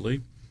Elderly,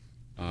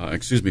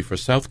 for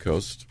South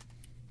Coast.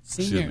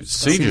 Senior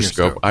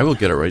Scope. I will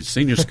get it right.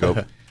 Senior Scope.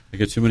 I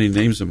get too many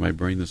names in my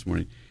brain this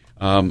morning.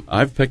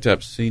 I've picked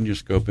up Senior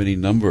Scope any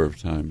number of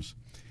times.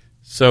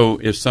 So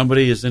if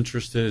somebody is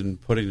interested in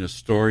putting a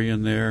story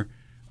in there,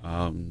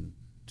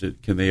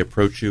 can they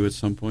approach you at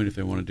some point if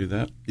they want to do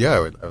that? Yeah,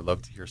 I would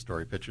love to hear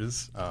story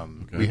pitches.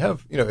 Okay. We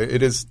have,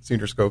 it is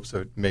Senior Scope,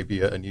 so it may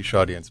be a niche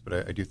audience,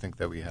 but I do think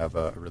that we have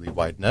a really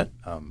wide net.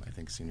 I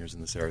think seniors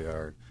in this area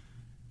are,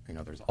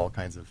 there's all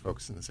kinds of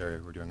folks in this area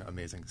who are doing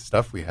amazing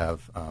stuff. We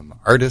have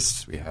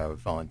artists, we have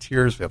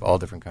volunteers, we have all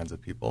different kinds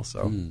of people.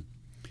 So,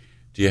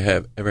 do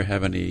you ever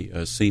have any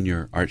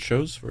senior art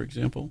shows, for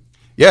example?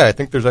 Yeah, I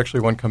think there's actually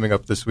one coming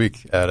up this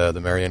week at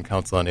the Marion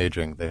Council on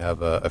Aging. They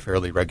have a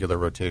fairly regular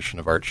rotation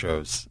of art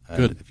shows. And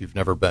Good. If you've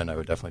never been, I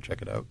would definitely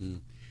check it out.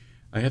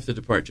 I have to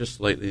depart just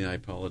slightly, and I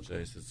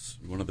apologize. It's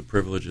one of the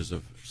privileges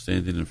of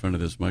standing in front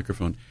of this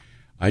microphone.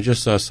 I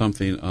just saw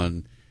something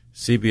on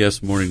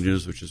CBS Morning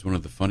News, which is one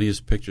of the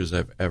funniest pictures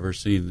I've ever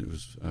seen. It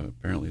was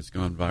apparently it's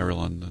gone viral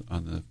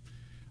on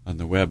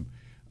the web.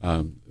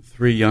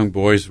 3 young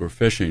boys were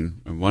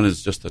fishing, and one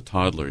is just a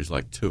toddler. He's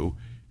like 2,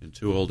 and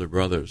 2 older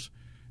brothers.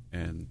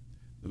 And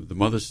the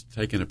mother's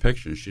taking a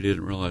picture, and she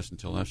didn't realize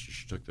until after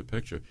she took the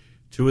picture.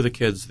 2 of the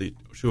kids, the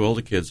 2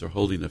 older kids, are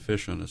holding a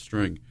fish on a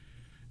string,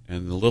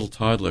 and the little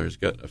toddler has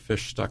got a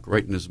fish stuck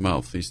right in his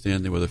mouth. He's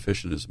standing there with a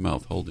fish in his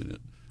mouth holding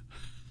it.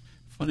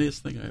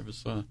 Funniest thing I ever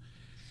saw.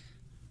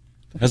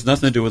 Has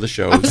nothing to do with the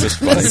show. It's just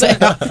funny.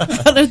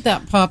 How did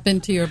that pop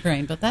into your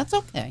brain? But that's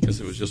okay.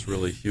 Because it was just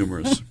really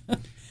humorous.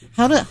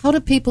 How do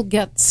people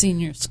get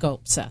Senior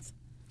Scope, Seth?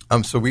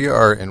 So we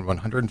are in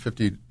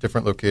 150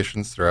 different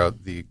locations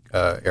throughout the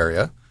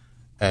area,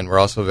 and we're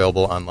also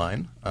available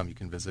online. You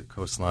can visit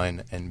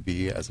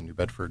coastlinenb as in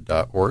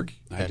newbedford.org.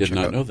 I did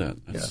not know that.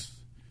 Yeah.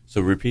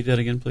 So repeat that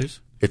again,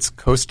 please. It's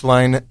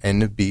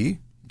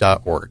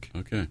coastlinenb.org.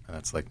 Okay. And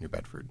that's like New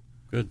Bedford.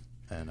 Good.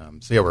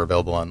 And we're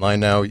available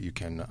online now. You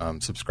can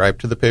subscribe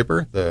to the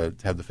paper, to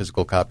have the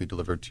physical copy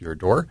delivered to your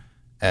door,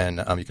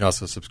 and you can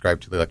also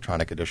subscribe to the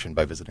electronic edition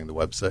by visiting the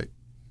website.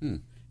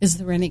 Is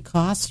there any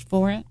cost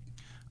for it?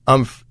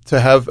 To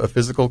have a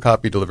physical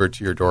copy delivered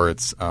to your door,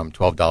 it's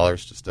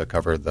 $12 just to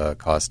cover the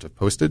cost of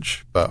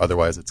postage, but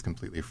otherwise it's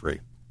completely free.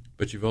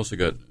 But you've also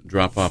got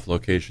drop-off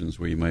locations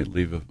where you might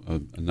leave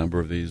a number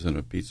of these in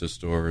a pizza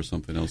store or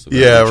something else.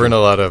 Yeah, we're in a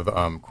lot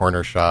of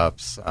corner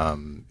shops,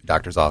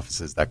 doctor's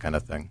offices, that kind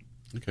of thing.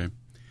 Okay.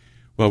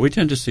 Well, we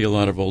tend to see a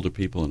lot of older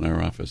people in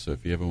our office, so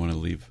if you ever want to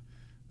leave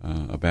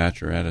a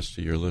batch or add us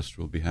to your list,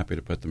 we'll be happy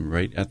to put them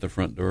right at the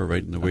front door,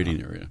 right in the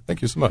waiting area.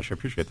 Thank you so much. I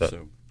appreciate that.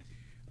 So,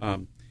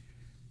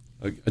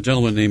 a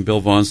gentleman named Bill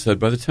Vaughn said,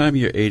 by the time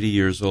you're 80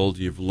 years old,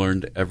 you've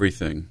learned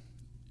everything.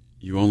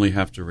 You only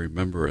have to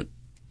remember it.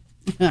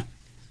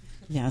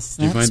 Yes,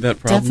 do you find that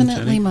problem,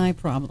 definitely Tenny? my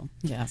problem.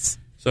 Yes.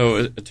 So,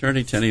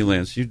 Attorney Tenny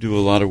Lance, you do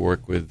a lot of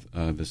work with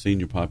the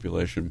senior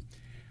population.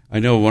 I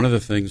know one of the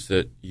things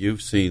that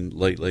you've seen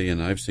lately,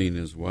 and I've seen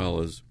as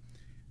well, is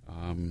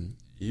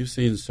you've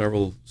seen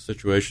several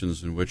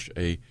situations in which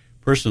a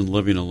person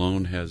living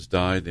alone has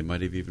died. They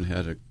might have even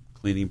had a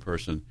cleaning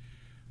person.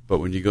 But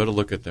when you go to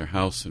look at their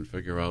house and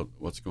figure out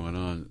what's going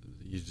on,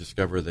 you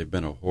discover they've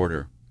been a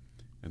hoarder,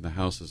 and the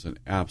house is an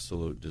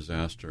absolute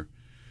disaster.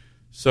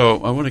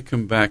 So I want to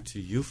come back to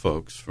you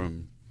folks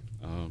from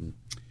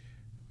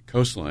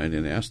Coastline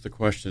and ask the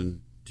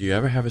question, do you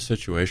ever have a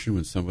situation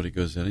when somebody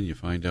goes in and you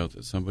find out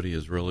that somebody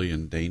is really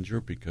in danger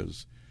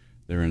because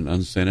they're in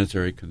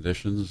unsanitary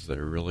conditions,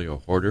 they're really a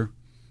hoarder?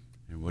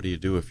 And what do you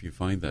do if you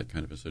find that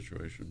kind of a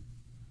situation?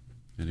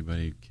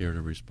 Anybody care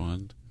to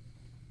respond?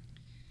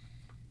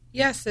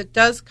 Yes, it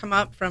does come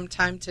up from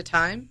time to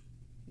time.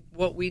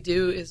 What we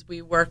do is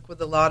we work with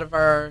a lot of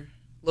our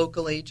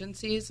local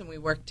agencies, and we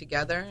work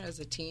together as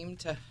a team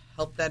to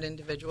help that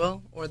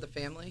individual or the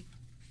family.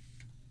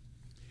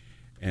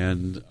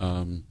 And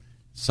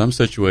some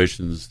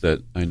situations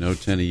that I know,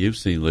 Tenny, you've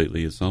seen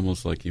lately, it's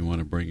almost like you want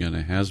to bring in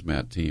a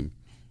hazmat team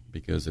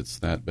because it's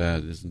that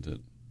bad, isn't it?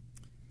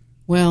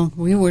 Well,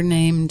 we were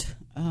named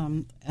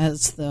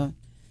as the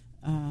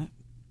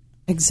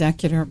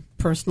executor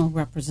personal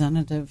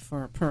representative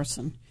for a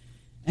person,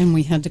 and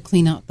we had to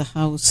clean out the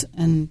house,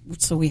 and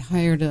so we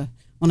hired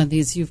one of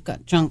these You've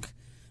Got Junk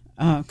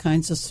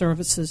kinds of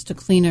services to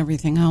clean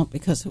everything out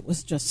because it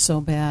was just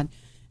so bad.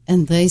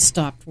 And they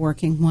stopped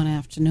working one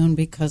afternoon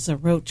because a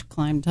roach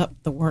climbed up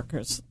the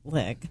worker's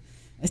leg.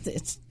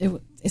 It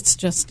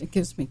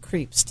gives me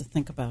creeps to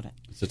think about it.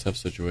 It's a tough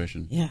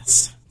situation.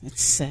 Yes,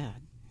 it's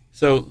sad.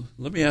 So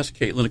let me ask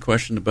Caitlin a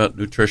question about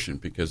nutrition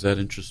because that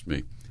interests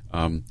me.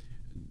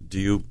 Do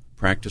you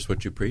practice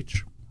what you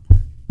preach?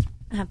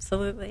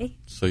 Absolutely.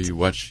 So you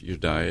watch your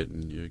diet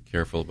and you're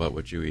careful about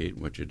what you eat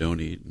and what you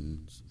don't eat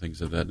and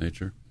things of that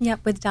nature?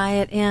 Yep, with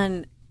diet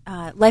and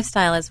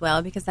lifestyle as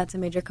well, because that's a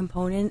major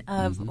component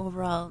of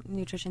overall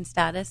nutrition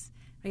status.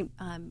 Right?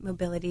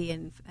 Mobility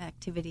and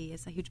activity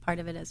is a huge part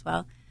of it as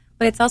well.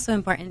 But it's also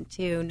important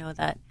to know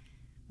that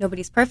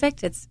nobody's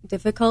perfect. It's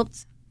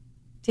difficult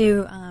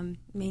to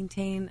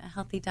maintain a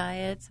healthy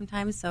diet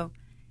sometimes. So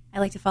I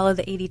like to follow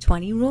the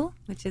 80-20 rule,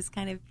 which is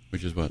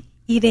what?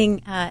 Eating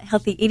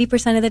healthy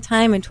 80% of the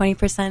time and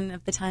 20%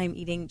 of the time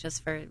eating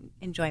just for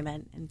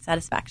enjoyment and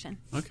satisfaction.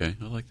 Okay,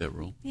 I like that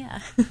rule. Yeah.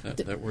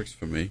 That works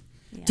for me.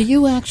 Yeah. Do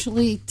you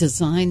actually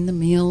design the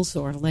meals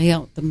or lay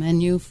out the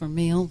menu for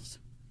meals?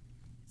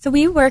 So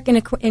we work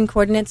in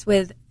coordinates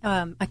with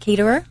a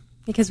caterer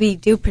because we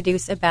do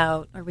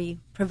we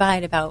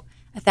provide about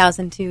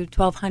 1,000 to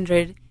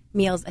 1,200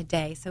 meals a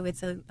day. So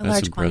it's a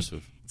large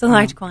quantity. It's a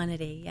large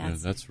quantity, yes. Yeah,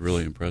 that's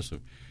really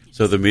impressive.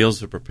 So the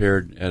meals are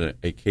prepared at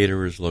a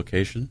caterer's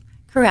location?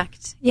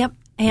 Correct. Yep.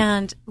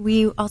 And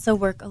we also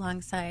work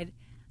alongside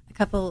a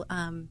couple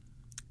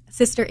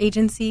sister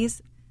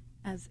agencies.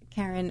 As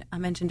Karen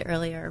mentioned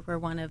earlier, we're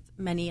one of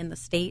many in the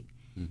state.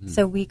 Mm-hmm.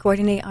 So we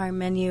coordinate our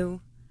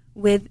menu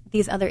with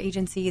these other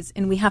agencies,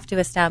 and we have to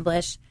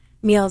establish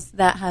meals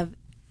that have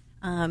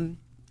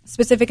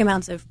specific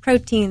amounts of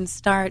protein,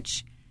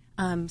 starch,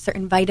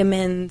 certain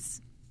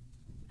vitamins,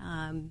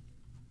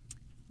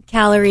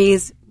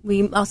 calories.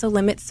 We also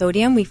limit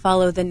sodium. We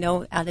follow the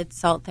no added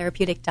salt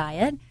therapeutic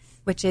diet,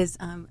 which is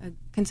a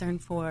concern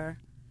for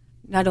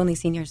not only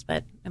seniors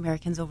but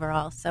Americans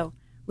overall. So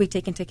we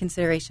take into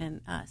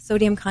consideration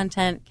sodium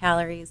content,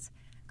 calories,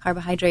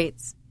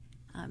 carbohydrates.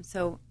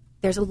 So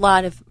there's a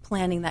lot of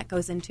planning that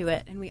goes into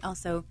it. And we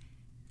also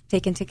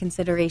take into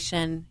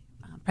consideration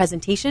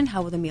presentation.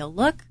 How will the meal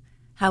look?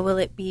 How will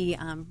it be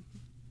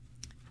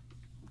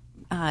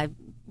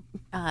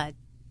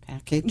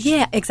packaged?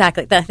 Yeah,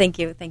 exactly. Thank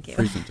you.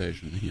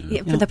 Presentation.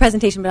 Yeah, for the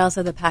presentation, but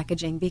also the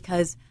packaging,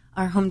 because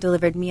our home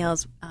delivered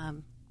meals,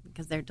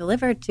 because they're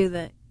delivered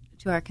to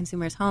our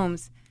consumers'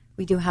 homes,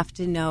 we do have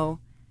to know,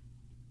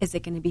 is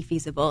it going to be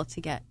feasible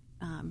to get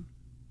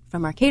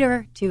from our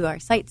caterer to our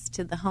sites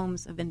to the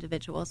homes of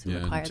individuals who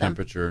require and them.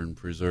 Temperature and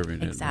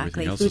preserving it and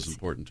everything else is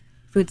important.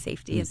 Food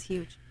safety is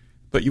huge.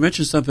 But you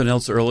mentioned something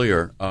else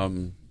earlier.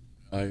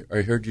 I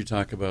heard you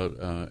talk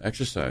about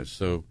exercise.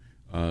 So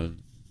are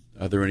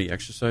there any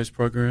exercise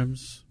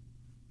programs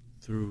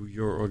through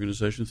your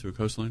organization, through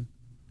Coastline?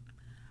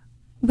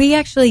 We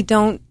actually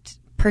don't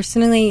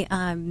personally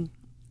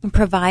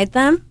provide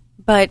them,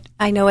 but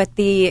I know at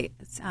the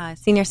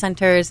senior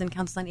centers and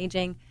councils on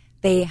aging,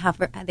 they have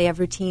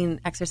routine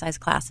exercise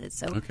classes.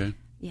 So Okay.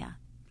 yeah.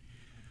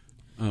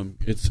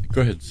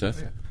 Go ahead,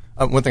 Seth.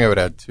 One thing I would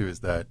add, too,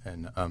 is that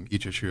in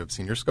each issue of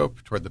Senior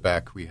Scope, toward the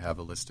back, we have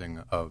a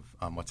listing of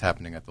what's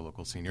happening at the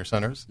local senior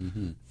centers.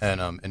 Mm-hmm.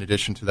 And in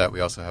addition to that, we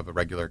also have a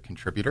regular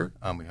contributor.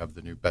 We have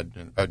the New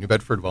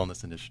Bedford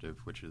Wellness Initiative,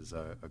 which is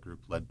a group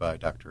led by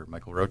Dr.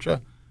 Michael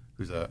Rocha,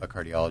 who's a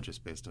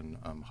cardiologist based in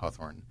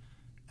Hawthorne.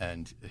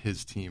 And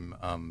his team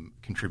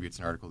contributes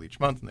an article each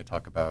month, and they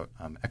talk about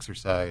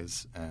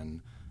exercise,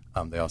 and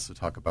they also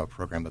talk about a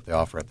program that they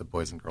offer at the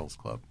Boys and Girls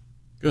Club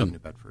of New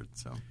Bedford.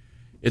 So.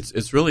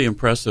 It's really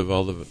impressive,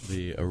 all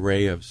the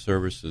array of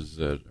services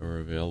that are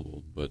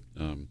available, but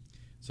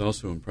it's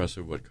also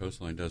impressive what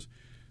Coastline does.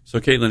 So,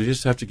 Caitlin, I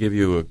just have to give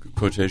you a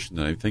quotation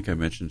that I think I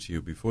mentioned to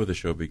you before the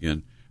show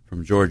began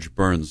from George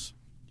Burns. Do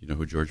you know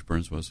who George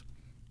Burns was?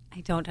 I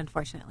don't,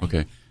 unfortunately.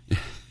 Okay.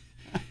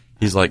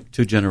 He's like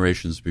 2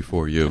 generations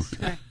before you.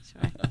 Sure.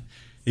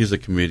 He's a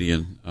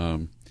comedian.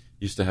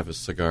 He used to have a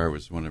cigar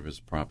was one of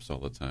his props all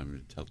the time.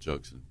 He'd tell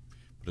jokes and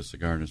put a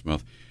cigar in his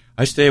mouth.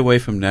 I stay away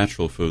from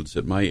natural foods.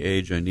 At my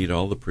age, I need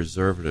all the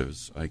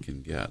preservatives I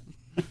can get.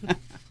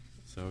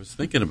 So I was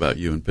thinking about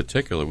you in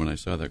particular when I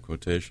saw that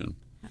quotation.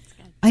 That's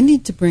good. I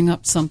need to bring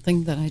up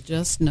something that I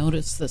just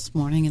noticed this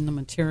morning in the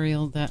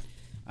material that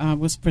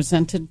was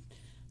presented.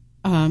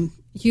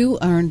 You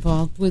are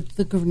involved with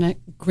the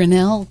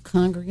Grinnell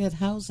Congregate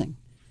Housing,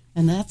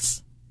 and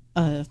that's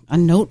a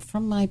note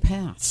from my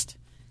past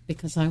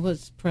because I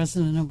was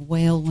president of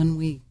Whale when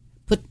we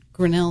put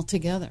Grinnell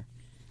together.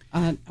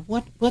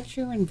 What's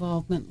your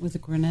involvement with the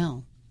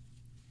Grinnell?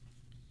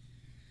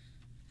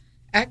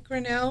 At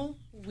Grinnell,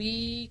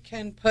 we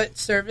can put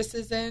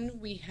services in.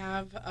 We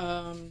have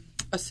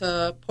a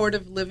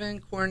supportive living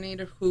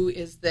coordinator who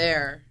is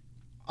there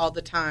all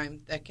the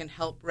time that can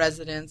help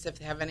residents if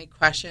they have any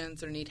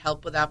questions or need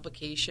help with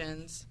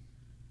applications.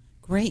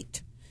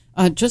 Great.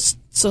 Just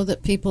so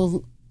that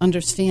people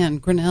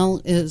understand,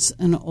 Grinnell is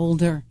an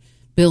older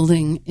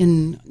building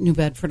in New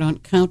Bedford on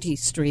County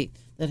Street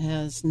that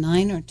has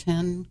 9 or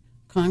 10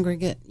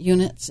 congregate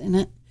units in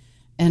it.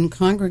 And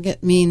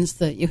congregate means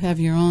that you have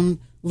your own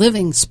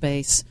living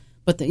space,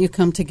 but that you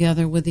come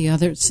together with the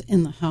others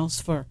in the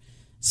house for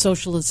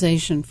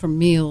socialization, for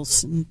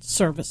meals and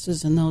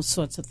services and those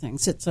sorts of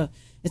things. It's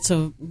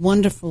a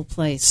wonderful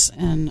place,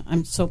 and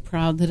I'm so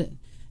proud that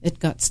it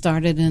got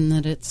started and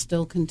that it's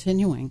still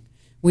continuing.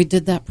 We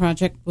did that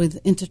project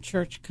with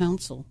Interchurch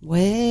Council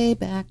way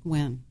back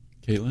when.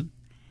 Caitlin?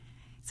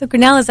 So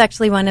Grinnell is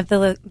actually one of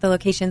the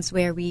locations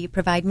where we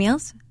provide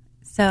meals.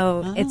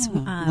 So it's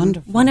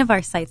one of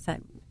our sites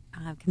that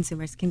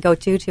consumers can go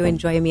to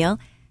enjoy a meal.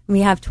 And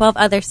we have 12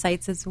 other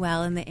sites as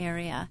well in the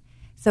area.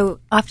 So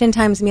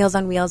oftentimes Meals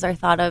on Wheels are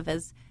thought of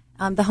as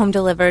the home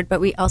delivered, but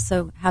we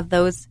also have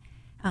those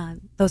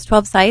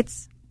 12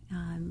 sites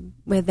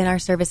within our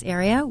service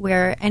area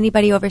where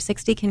anybody over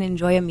 60 can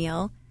enjoy a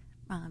meal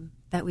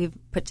that we've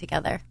put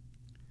together.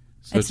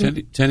 So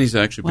Tenny's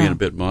actually being a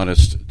bit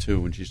modest, too,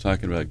 when she's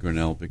talking about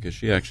Grinnell, because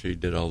she actually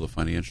did all the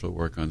financial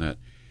work on that.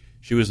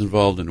 She was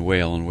involved in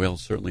Whale, and Whale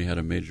certainly had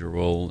a major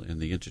role in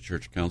the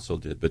Interchurch Council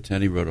did, but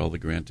Tenny wrote all the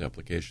grant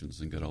applications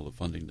and got all the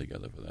funding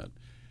together for that.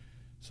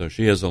 So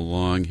she has a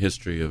long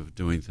history of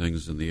doing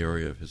things in the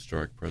area of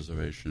historic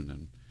preservation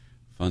and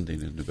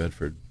funding in New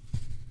Bedford.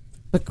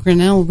 But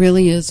Grinnell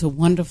really is a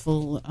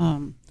wonderful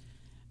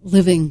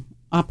living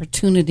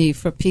opportunity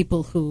for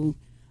people who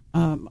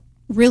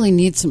really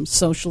need some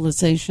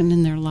socialization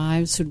in their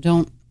lives, who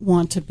don't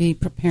want to be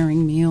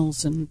preparing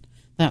meals and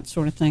that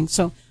sort of thing.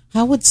 So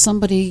how would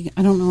somebody,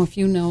 I don't know if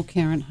you know,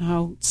 Karen,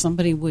 how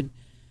somebody would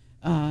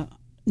know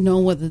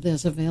whether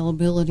there's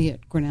availability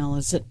at Grinnell?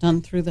 Is it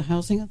done through the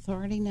Housing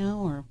Authority now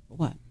or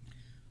what?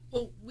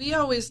 Well, we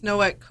always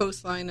know at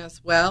Coastline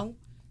as well,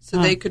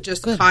 so they could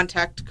just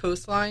contact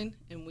Coastline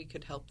and we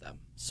could help them.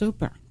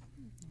 Super.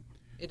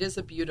 It is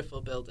a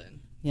beautiful building.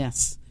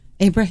 Yes.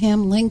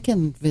 Abraham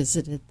Lincoln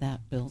visited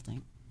that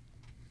building.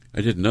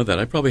 I didn't know that.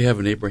 I probably have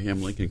an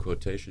Abraham Lincoln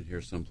quotation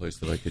here someplace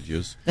that I could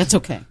use. That's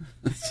okay.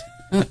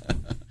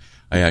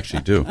 I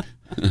actually do.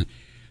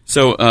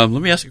 So let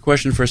me ask a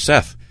question for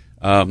Seth.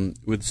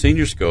 With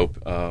Senior Scope,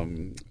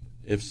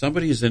 if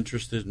somebody is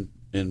interested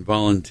in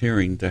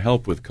volunteering to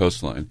help with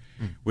Coastline,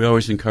 we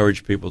always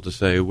encourage people to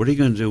say, what are you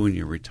going to do when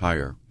you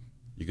retire?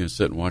 You're going to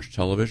sit and watch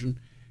television?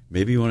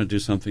 Maybe you want to do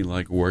something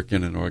like work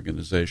in an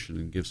organization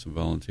and give some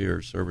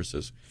volunteer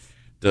services.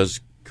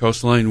 Does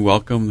Coastline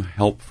welcome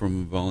help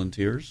from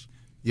volunteers?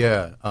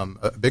 Yeah,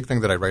 a big thing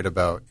that I write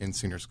about in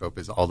Senior Scope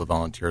is all the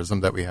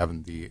volunteerism that we have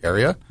in the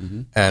area.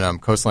 Mm-hmm.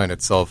 And Coastline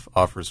itself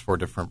offers 4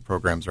 different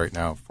programs right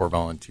now for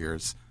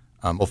volunteers,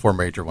 4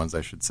 major ones,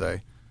 I should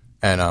say.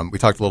 And we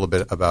talked a little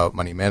bit about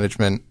money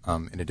management.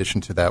 In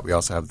addition to that, we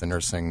also have the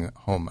Nursing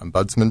Home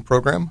Ombudsman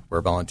Program, where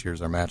volunteers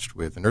are matched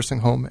with a nursing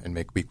home and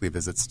make weekly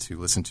visits to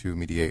listen to,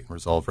 mediate, and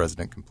resolve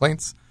resident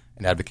complaints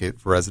and advocate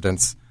for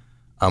residents.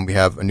 We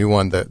have a new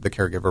one, the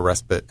Caregiver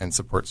Respite and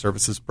Support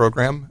Services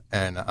Program,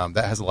 and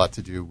that has a lot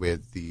to do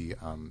with the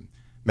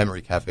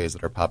memory cafes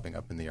that are popping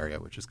up in the area,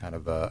 which is kind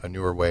of a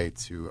newer way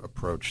to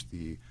approach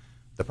the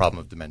problem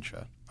of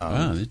dementia.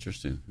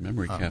 Interesting.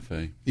 Memory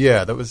cafe.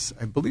 Yeah, that was,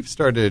 I believe,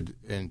 started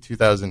in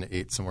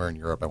 2008 somewhere in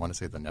Europe. I want to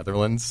say the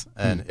Netherlands.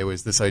 And it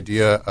was this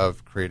idea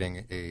of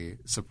creating a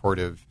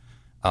supportive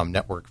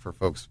network for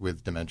folks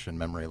with dementia and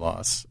memory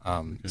loss.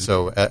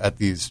 So at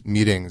these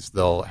meetings,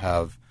 they'll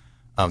have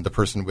the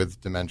person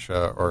with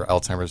dementia or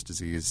Alzheimer's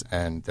disease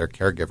and their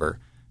caregiver.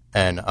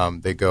 And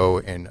they go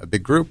in a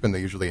big group, and they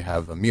usually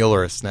have a meal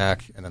or a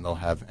snack, and then they'll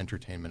have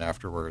entertainment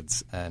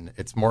afterwards. And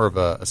it's more of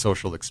a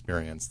social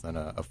experience than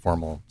a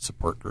formal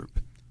support group.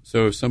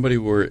 So if somebody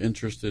were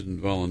interested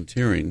in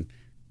volunteering,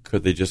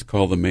 could they just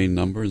call the main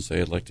number and say,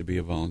 I'd like to be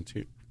a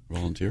volunteer?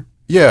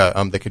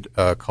 Yeah, they could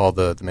call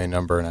the main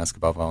number and ask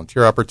about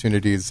volunteer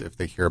opportunities. If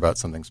they hear about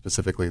something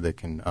specifically, they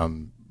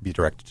can be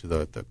directed to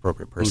the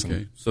appropriate person.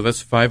 Okay, so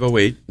that's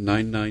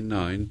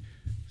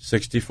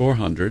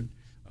 508-999-6400.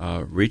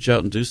 Reach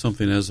out and do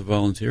something as a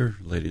volunteer,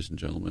 ladies and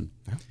gentlemen.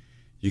 Yeah.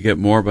 You get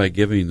more by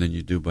giving than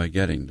you do by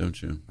getting, don't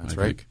you? That's I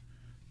right. think.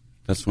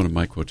 That's one of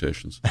my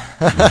quotations.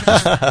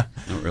 Not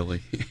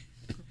really.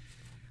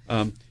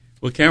 Well,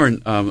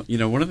 Karen,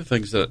 one of the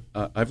things that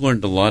I've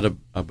learned a lot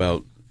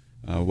about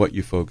what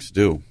you folks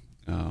do,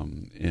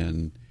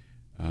 and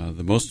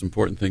the most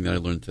important thing that I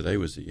learned today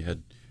was that you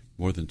had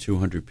more than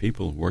 200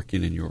 people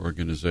working in your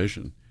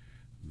organization.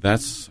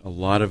 That's a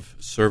lot of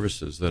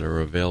services that are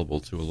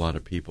available to a lot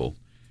of people.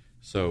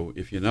 So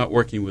if you're not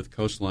working with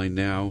Coastline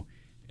now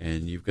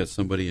and you've got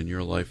somebody in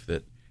your life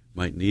that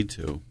might need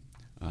to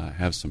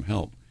have some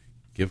help,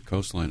 give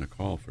Coastline a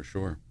call for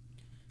sure.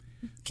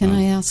 Can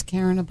I ask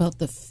Karen about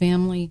the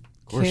Family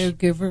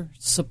Caregiver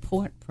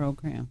Support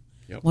Program?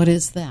 Yep. What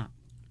is that?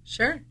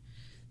 Sure.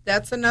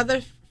 That's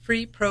another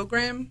free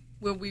program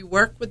where we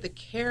work with the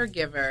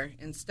caregiver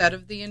instead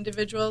of the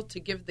individual to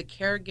give the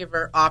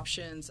caregiver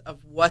options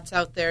of what's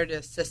out there to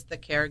assist the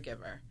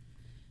caregiver.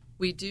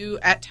 We do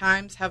at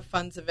times have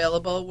funds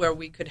available where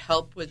we could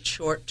help with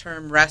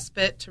short-term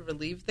respite to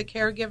relieve the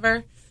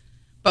caregiver,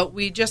 but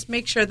we just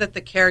make sure that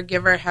the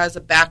caregiver has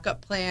a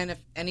backup plan. If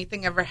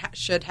anything ever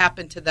should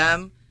happen to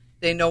them,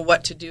 they know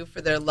what to do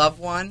for their loved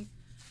one,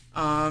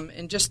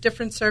 and just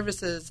different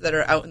services that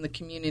are out in the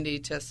community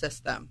to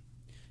assist them.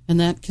 And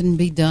that can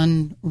be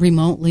done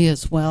remotely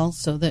as well,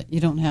 so that you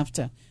don't have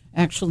to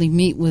actually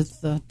meet with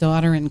the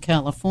daughter in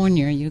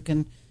California. You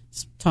can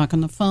talk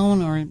on the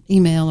phone or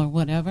email or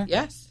whatever.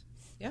 Yes.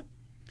 Yep.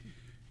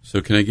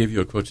 So can I give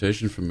you a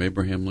quotation from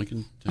Abraham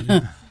Lincoln?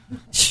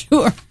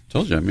 Sure.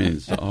 Told you. I mean,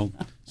 it's all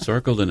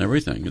circled and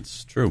everything.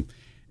 It's true.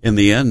 In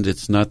the end,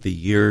 it's not the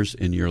years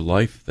in your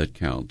life that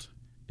count.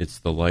 It's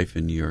the life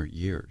in your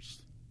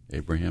years.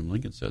 Abraham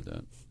Lincoln said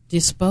that. Do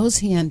you suppose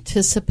he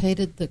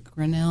anticipated the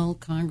Grinnell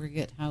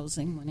congregate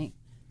housing when he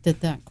did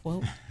that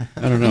quote?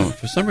 I don't know.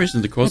 For some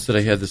reason, the quotes that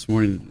I had this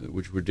morning,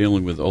 which were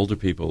dealing with older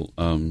people,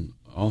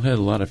 all had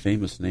a lot of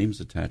famous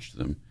names attached to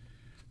them.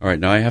 All right,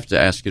 now I have to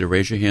ask you to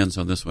raise your hands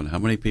on this one. How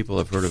many people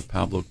have heard of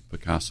Pablo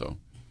Picasso?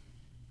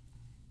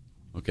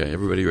 Okay,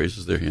 everybody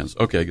raises their hands.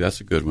 Okay, that's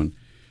a good one.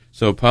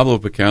 So Pablo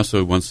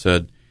Picasso once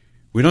said,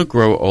 "We don't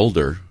grow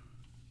older,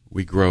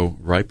 we grow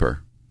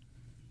riper."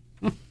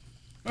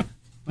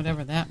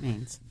 Whatever that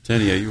means.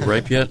 Tenny, are you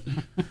ripe yet?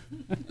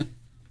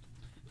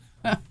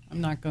 I'm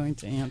not going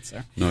to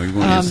answer. No, you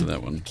won't answer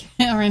that one.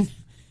 Karen,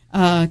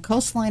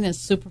 Coastline is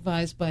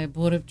supervised by a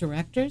board of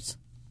directors,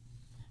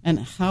 and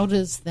how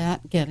does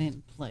that get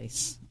in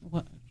place?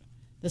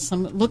 It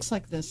looks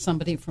like there's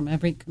somebody from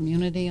every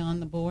community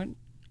on the board.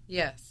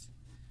 Yes.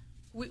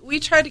 We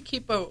try to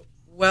keep a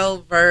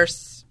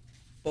well-versed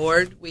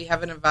board. We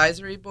have an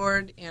advisory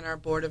board and our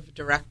board of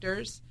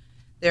directors.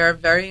 They are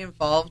very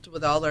involved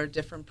with all our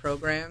different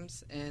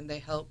programs, and they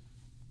help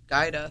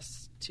guide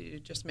us to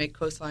just make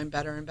Coastline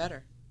better and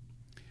better.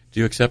 Do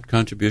you accept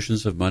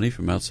contributions of money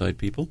from outside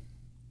people?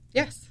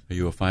 Yes. Are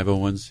you a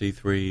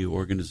 501c3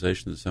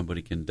 organization that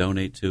somebody can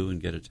donate to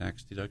and get a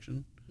tax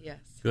deduction? Yes.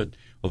 Good.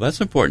 Well, that's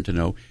important to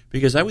know,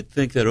 because I would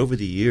think that over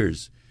the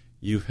years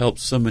you've helped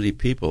so many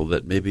people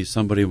that maybe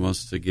somebody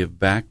wants to give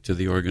back to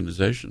the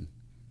organization.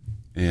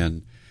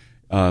 And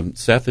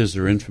Seth, is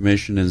there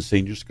information in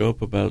Senior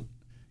Scope about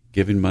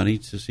giving money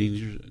to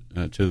seniors,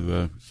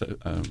 to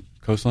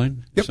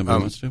Coastline? Yep. If somebody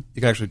wants to?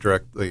 You can actually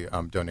directly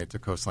donate to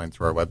Coastline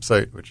through our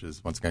website, which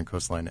is, once again,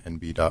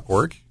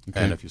 coastlinenb.org. Okay.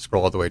 And if you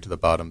scroll all the way to the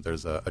bottom,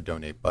 there's a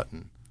donate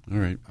button. All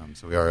right.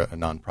 So we are a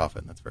nonprofit,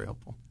 and that's very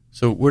helpful.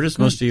 So where does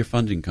most of your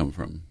funding come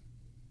from?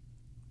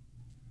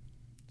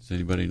 Does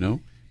anybody know?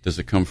 Does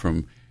it come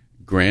from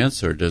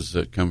grants, or does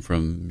it come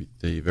from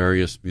the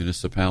various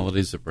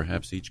municipalities that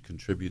perhaps each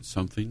contribute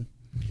something?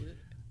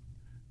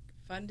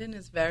 Funding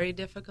is very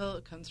difficult.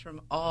 It comes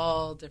from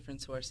all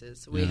different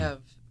sources. So we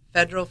have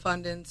federal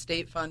funding,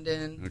 state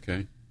funding,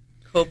 Okay.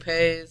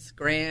 co-pays,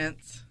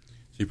 grants.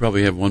 So you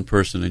probably have one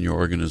person in your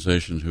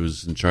organization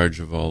who's in charge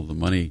of all the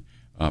money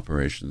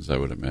operations, I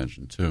would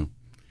imagine, too.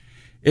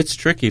 It's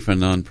tricky for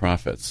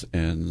nonprofits.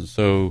 And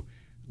so,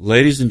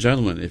 ladies and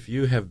gentlemen, if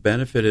you have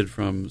benefited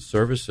from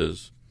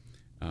services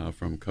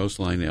from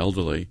Coastline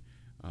Elderly,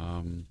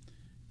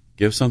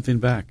 give something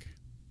back.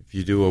 If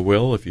you do a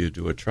will, if you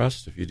do a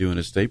trust, if you do an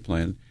estate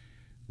plan,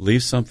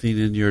 leave something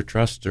in your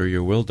trust or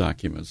your will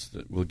documents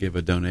that will give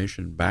a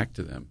donation back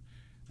to them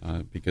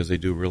because they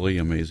do really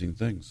amazing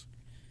things.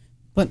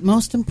 But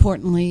most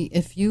importantly,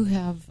 if you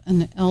have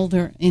an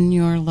elder in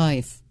your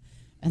life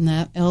and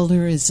that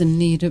elder is in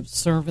need of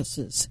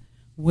services,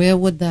 where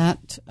would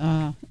that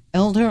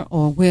elder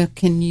or where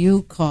can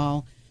you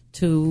call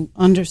to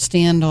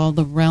understand all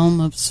the realm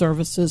of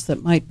services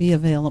that might be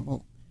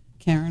available?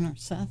 Karen or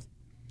Seth?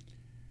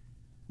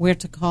 Where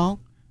to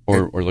call?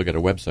 Or look at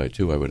a website,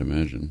 too, I would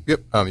imagine.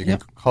 Yep. You can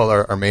call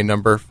our main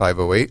number,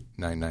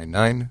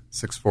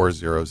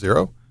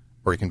 508-999-6400,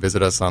 or you can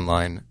visit us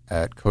online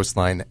at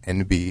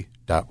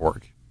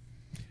coastlinenb.org.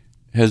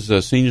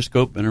 Has Senior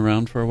Scope been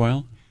around for a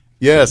while?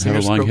 Yes.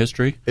 Have a long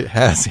history? It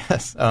has,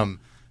 yes. So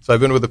I've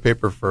been with the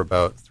paper for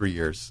about 3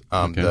 years.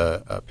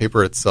 The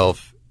paper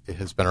itself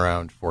has been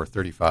around for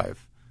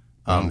 35.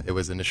 It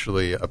was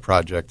initially a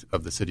project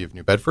of the city of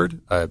New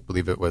Bedford. I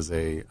believe it was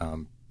a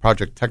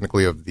project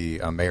technically of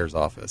the mayor's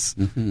office.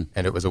 And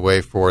it was a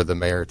way for the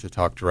mayor to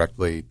talk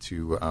directly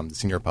to the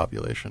senior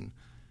population.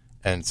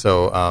 And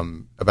so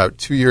about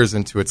 2 years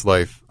into its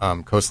life,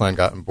 Coastline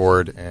got on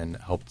board and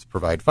helped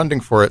provide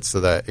funding for it so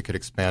that it could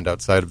expand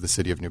outside of the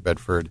city of New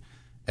Bedford.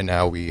 And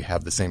now we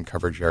have the same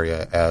coverage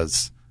area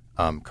as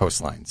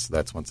Coastline. So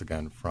that's once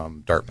again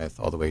from Dartmouth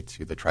all the way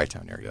to the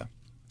Tri-Town area.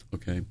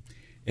 Okay.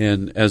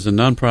 And as a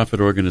nonprofit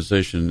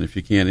organization, if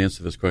you can't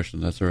answer this question,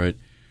 that's all right.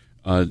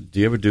 Do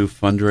you ever do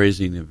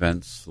fundraising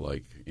events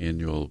like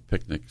annual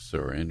picnics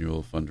or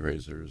annual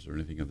fundraisers or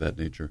anything of that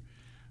nature?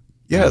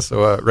 Yeah,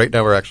 so right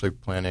now we're actually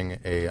planning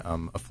a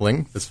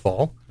fling this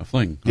fall. A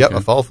fling? Yep, Okay.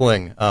 a fall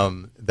fling.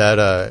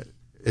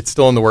 It's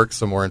still in the works,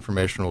 so more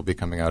information will be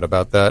coming out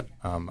about that.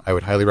 I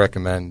would highly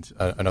recommend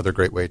another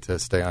great way to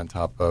stay on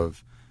top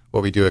of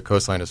what we do at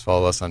Coastline is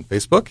follow us on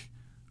Facebook.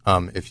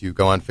 If you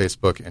go on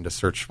Facebook and just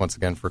search once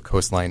again for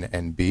Coastline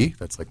NB,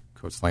 that's like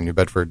Coastline New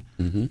Bedford,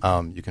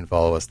 you can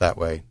follow us that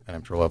way, and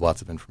I'm sure we'll have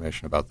lots of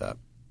information about that.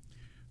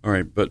 All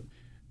right, but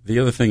the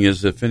other thing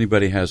is if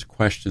anybody has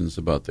questions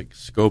about the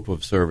scope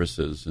of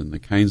services and the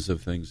kinds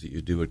of things that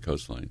you do at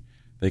Coastline,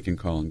 they can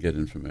call and get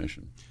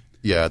information.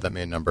 Yeah, that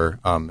main number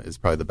is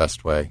probably the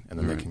best way, and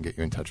then they can get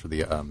you in touch with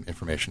the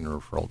information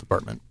and referral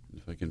department.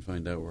 If I can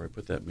find out where I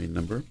put that main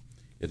number,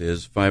 it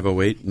is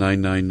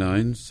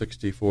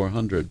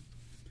 508-999-6400.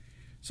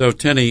 So,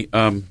 Tenny,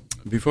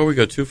 before we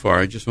go too far,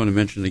 I just want to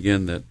mention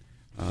again that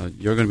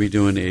you're going to be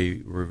doing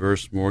a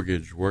reverse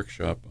mortgage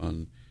workshop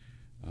on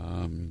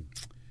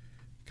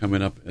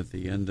coming up at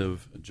the end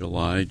of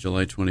July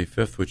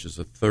 25th, which is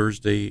a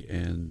Thursday,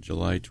 and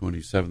July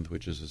 27th,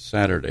 which is a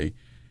Saturday.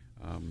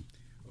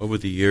 Over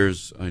the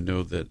years, I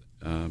know that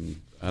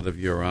out of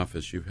your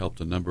office, you've helped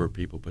a number of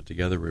people put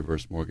together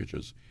reverse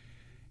mortgages,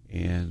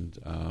 and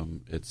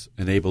it's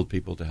enabled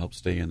people to help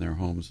stay in their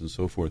homes and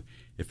so forth.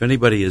 If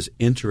anybody is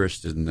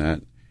interested in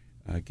that,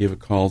 give a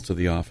call to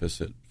the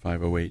office at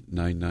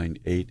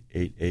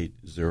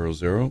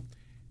 508-998-8800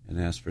 and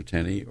ask for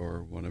Tenny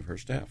or one of her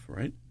staff,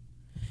 right?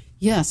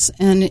 Yes,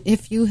 and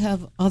if you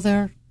have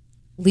other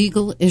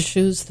legal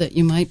issues that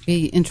you might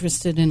be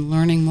interested in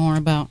learning more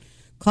about,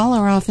 call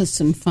our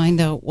office and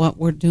find out what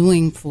we're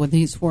doing for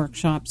these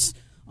workshops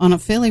on a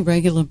fairly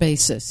regular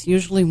basis,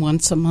 usually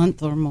once a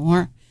month or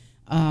more.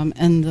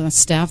 And the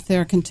staff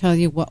there can tell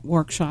you what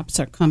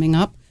workshops are coming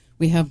up.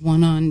 We have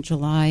one on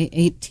July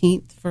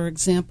 18th, for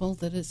example,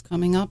 that is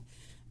coming up.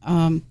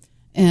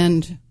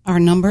 And our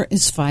number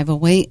is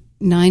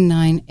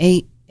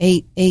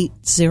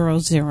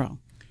 508-998-8800. I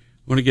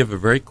want to give a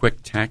very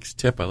quick tax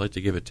tip. I like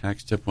to give a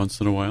tax tip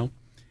once in a while.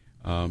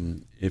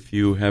 If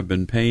you have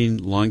been paying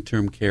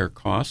long-term care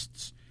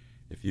costs,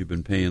 if you've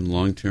been paying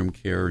long-term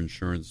care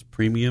insurance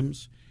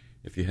premiums,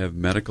 if you have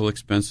medical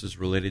expenses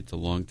related to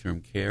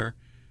long-term care,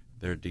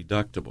 they're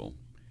deductible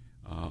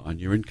on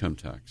your income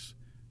tax.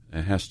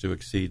 It has to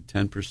exceed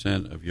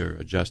 10% of your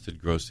adjusted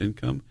gross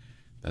income.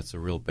 That's a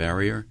real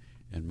barrier.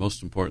 And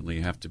most importantly,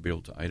 you have to be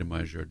able to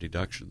itemize your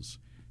deductions.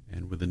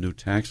 And with the new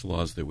tax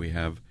laws that we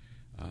have,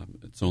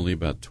 it's only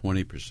about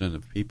 20%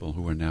 of people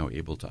who are now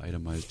able to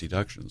itemize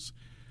deductions.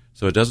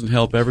 So it doesn't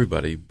help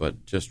everybody,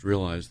 but just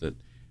realize that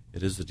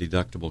it is a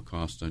deductible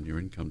cost on your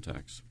income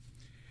tax.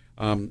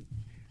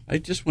 I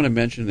just want to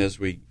mention as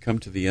we come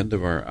to the end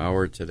of our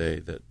hour today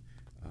that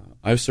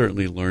I've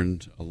certainly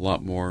learned a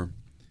lot more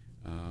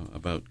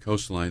about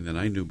Coastline than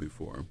I knew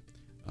before.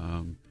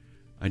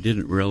 I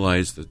didn't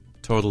realize the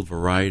total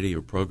variety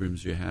of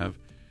programs you have.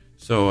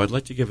 So I'd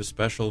like to give a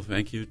special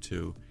thank you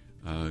to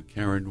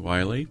Karen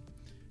Wiley,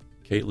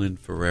 Caitlin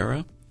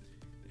Ferreira,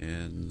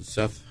 and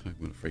Seth, I'm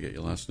going to forget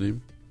your last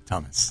name.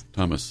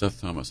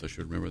 Seth Thomas, I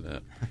should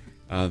remember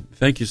that.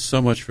 Thank you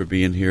so much for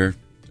being here.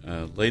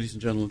 Ladies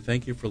and gentlemen,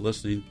 thank you for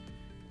listening.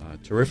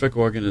 Terrific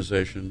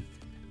organization.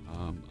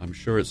 I'm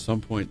sure at some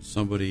point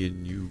somebody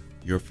in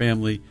your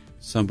family,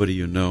 somebody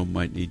you know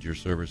might need your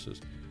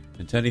services.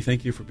 And Tenny,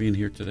 thank you for being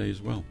here today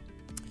as well.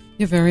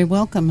 You're very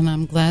welcome, and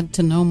I'm glad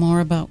to know more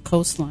about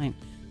Coastline.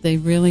 They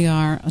really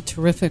are a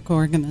terrific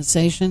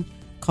organization,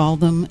 Call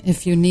them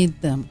if you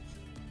need them.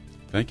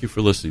 Thank you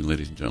for listening,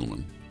 ladies and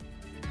gentlemen.